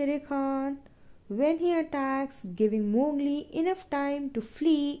of Shere Khan when he attacks, giving Mowgli enough time to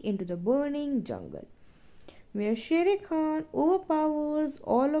flee into the burning jungle, where Shere Khan overpowers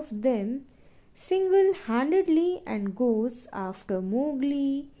all of them single-handedly and goes after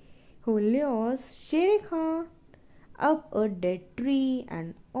Mowgli, who lures Shere Khan up a dead tree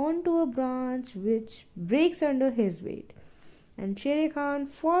and onto a branch which breaks under his weight, and Shere Khan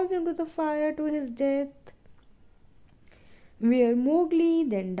falls into the fire to his death, where Mowgli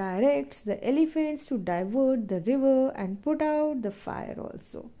then directs the elephants to divert the river and put out the fire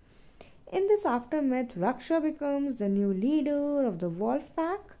also. In this aftermath, Raksha becomes the new leader of the wolf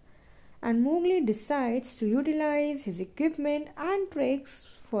pack, and Mowgli decides to utilize his equipment and tricks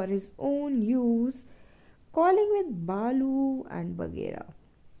for his own use, calling with Balu and Bagheera.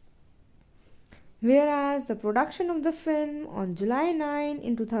 Whereas the production of the film on July 9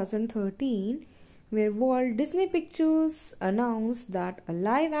 in 2013, where Walt Disney Pictures announced that a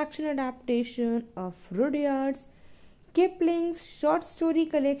live-action adaptation of Rudyard Kipling's short story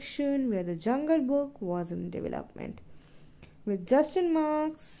collection, where the Jungle Book, was in development, with Justin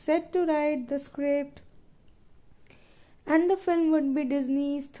Marks set to write the script, and the film would be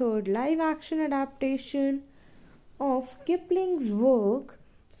Disney's third live-action adaptation of Kipling's work,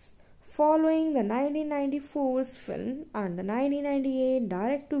 following the 1994's film and the 1998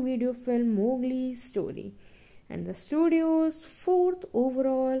 direct-to-video film Mowgli's Story, and the studio's fourth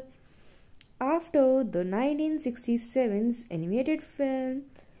overall after the 1967's animated film.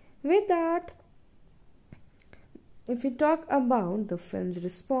 With that, if we talk about the film's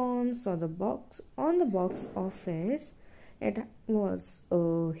response on the box office, it was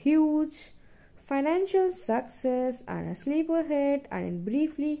a huge financial success and a sleeper hit, and it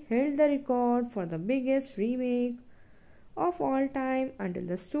briefly held the record for the biggest remake of all time until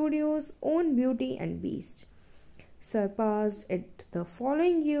the studio's own Beauty and Beast surpassed it the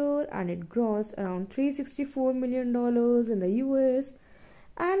following year, and it grossed around $364 million in the US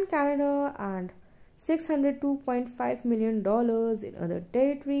and Canada and $602.5 million in other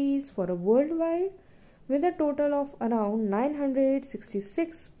territories for a worldwide, with a total of around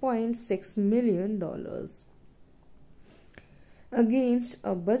 $966.6 million against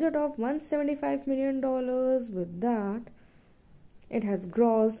a budget of $175 million. With that, it has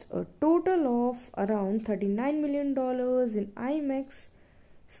grossed a total of around $39 million in IMAX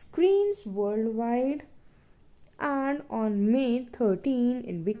screens worldwide, and on May 13,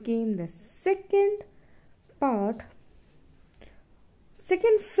 it became the second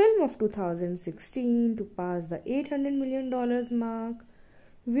film of 2016 to pass the $800 million mark,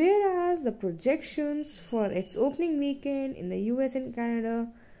 whereas the projections for its opening weekend in the US and Canada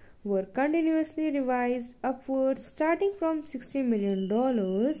were continuously revised upwards, starting from $60 million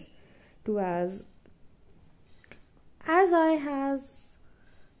to as high as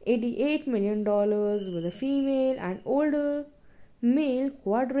 $88 million, with the female and older male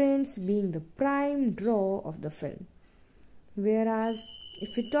quadrants being the prime draw of the film. Whereas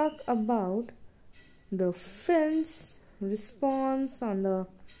if we talk about the film's response on the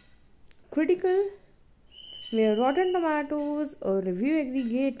critical, where Rotten Tomatoes, a review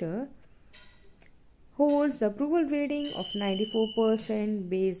aggregator, holds the approval rating of 94%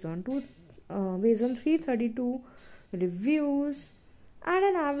 based on 332 reviews and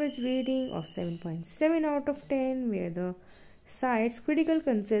an average rating of 7.7 out of 10, where the site's critical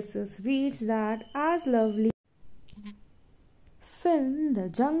consensus reads that as lovely. Film The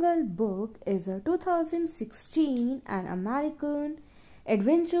Jungle Book is a 2016 and American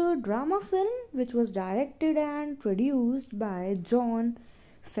adventure drama film which was directed and produced by Jon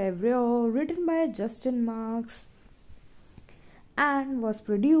Favreau, written by Justin Marks, and was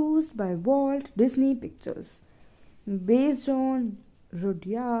produced by Walt Disney Pictures. Based on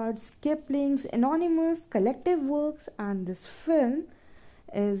Rudyard Kipling's anonymous collective works, and this film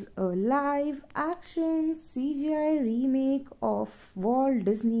is a live-action CGI remake of Walt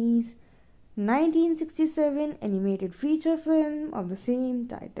Disney's 1967 animated feature film of the same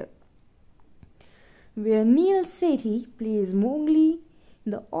title, where Neel Sethi plays Mowgli,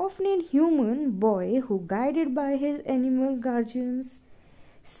 the orphaned human boy who, guided by his animal guardians,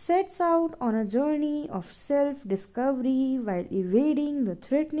 sets out on a journey of self-discovery while evading the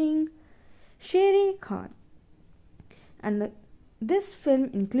threatening Shere Khan. And this film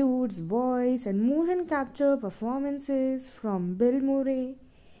includes voice and motion capture performances from Bill Murray,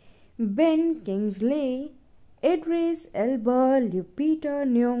 Ben Kingsley, Idris Elba, Lupita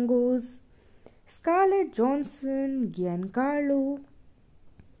Nyong'o, Scarlett Johansson, Giancarlo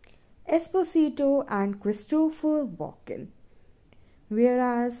Esposito, and Christopher Walken.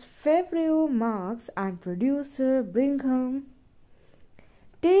 Whereas Favreau, Marks, and producer Brigham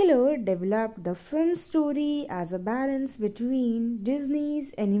Taylor developed the film's story as a balance between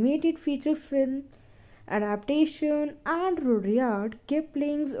Disney's animated feature film adaptation and Rudyard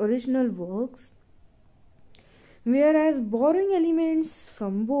Kipling's original works, whereas borrowing elements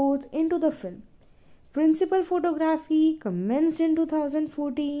from both into the film. Principal photography commenced in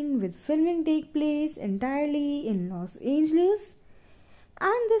 2014, with filming take place entirely in Los Angeles,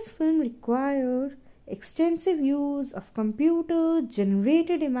 and this film required extensive use of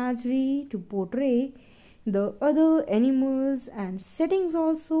computer-generated imagery to portray the other animals and settings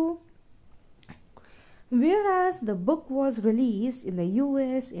also. Whereas the book was released in the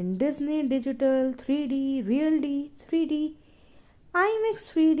US in Disney Digital 3D, Real 3D,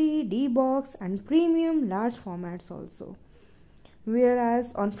 IMAX 3D, D-Box, and premium large formats also.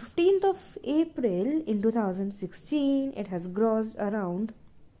 Whereas on 15th of April in 2016, it has grossed around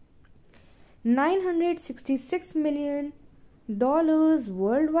 $966 million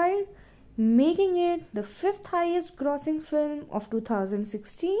worldwide, making it the fifth highest grossing film of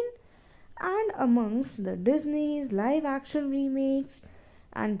 2016 and amongst the Disney's live action remakes,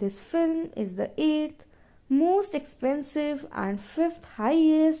 and this film is the 8th most expensive and 5th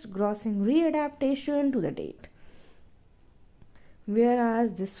highest grossing readaptation to the date.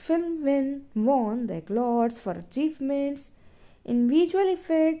 Whereas this film won the accolades for achievements in visual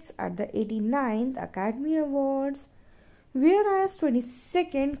effects at the 89th Academy Awards, whereas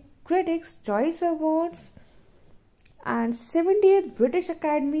 22nd Critics' Choice Awards and 70th British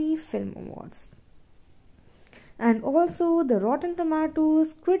Academy Film Awards. And also, the Rotten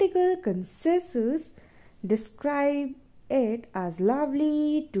Tomatoes critical consensus describe it as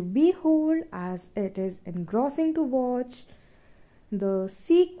lovely to behold, as it is engrossing to watch. The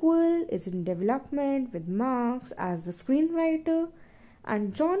sequel is in development with Marx as the screenwriter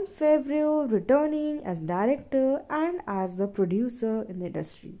and Jon Favreau returning as director and as the producer in the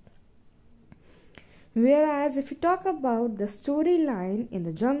industry. Whereas if you talk about the storyline, in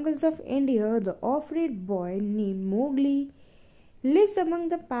the jungles of India, the off-road boy named Mowgli lives among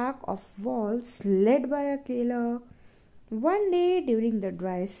the pack of wolves led by a killer. One day during the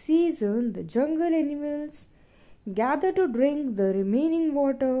dry season, the jungle animals gather to drink the remaining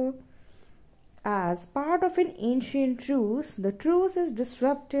water. As part of an ancient truce, the truce is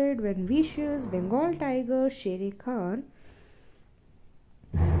disrupted when vicious Bengal tiger Shere Khan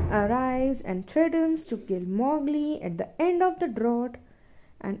arrives and threatens to kill Mowgli at the end of the drought.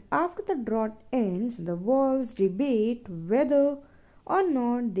 And after the drought ends, the wolves debate whether or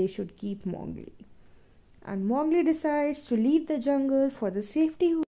not they should keep Mowgli. And Mowgli decides to leave the jungle for the safety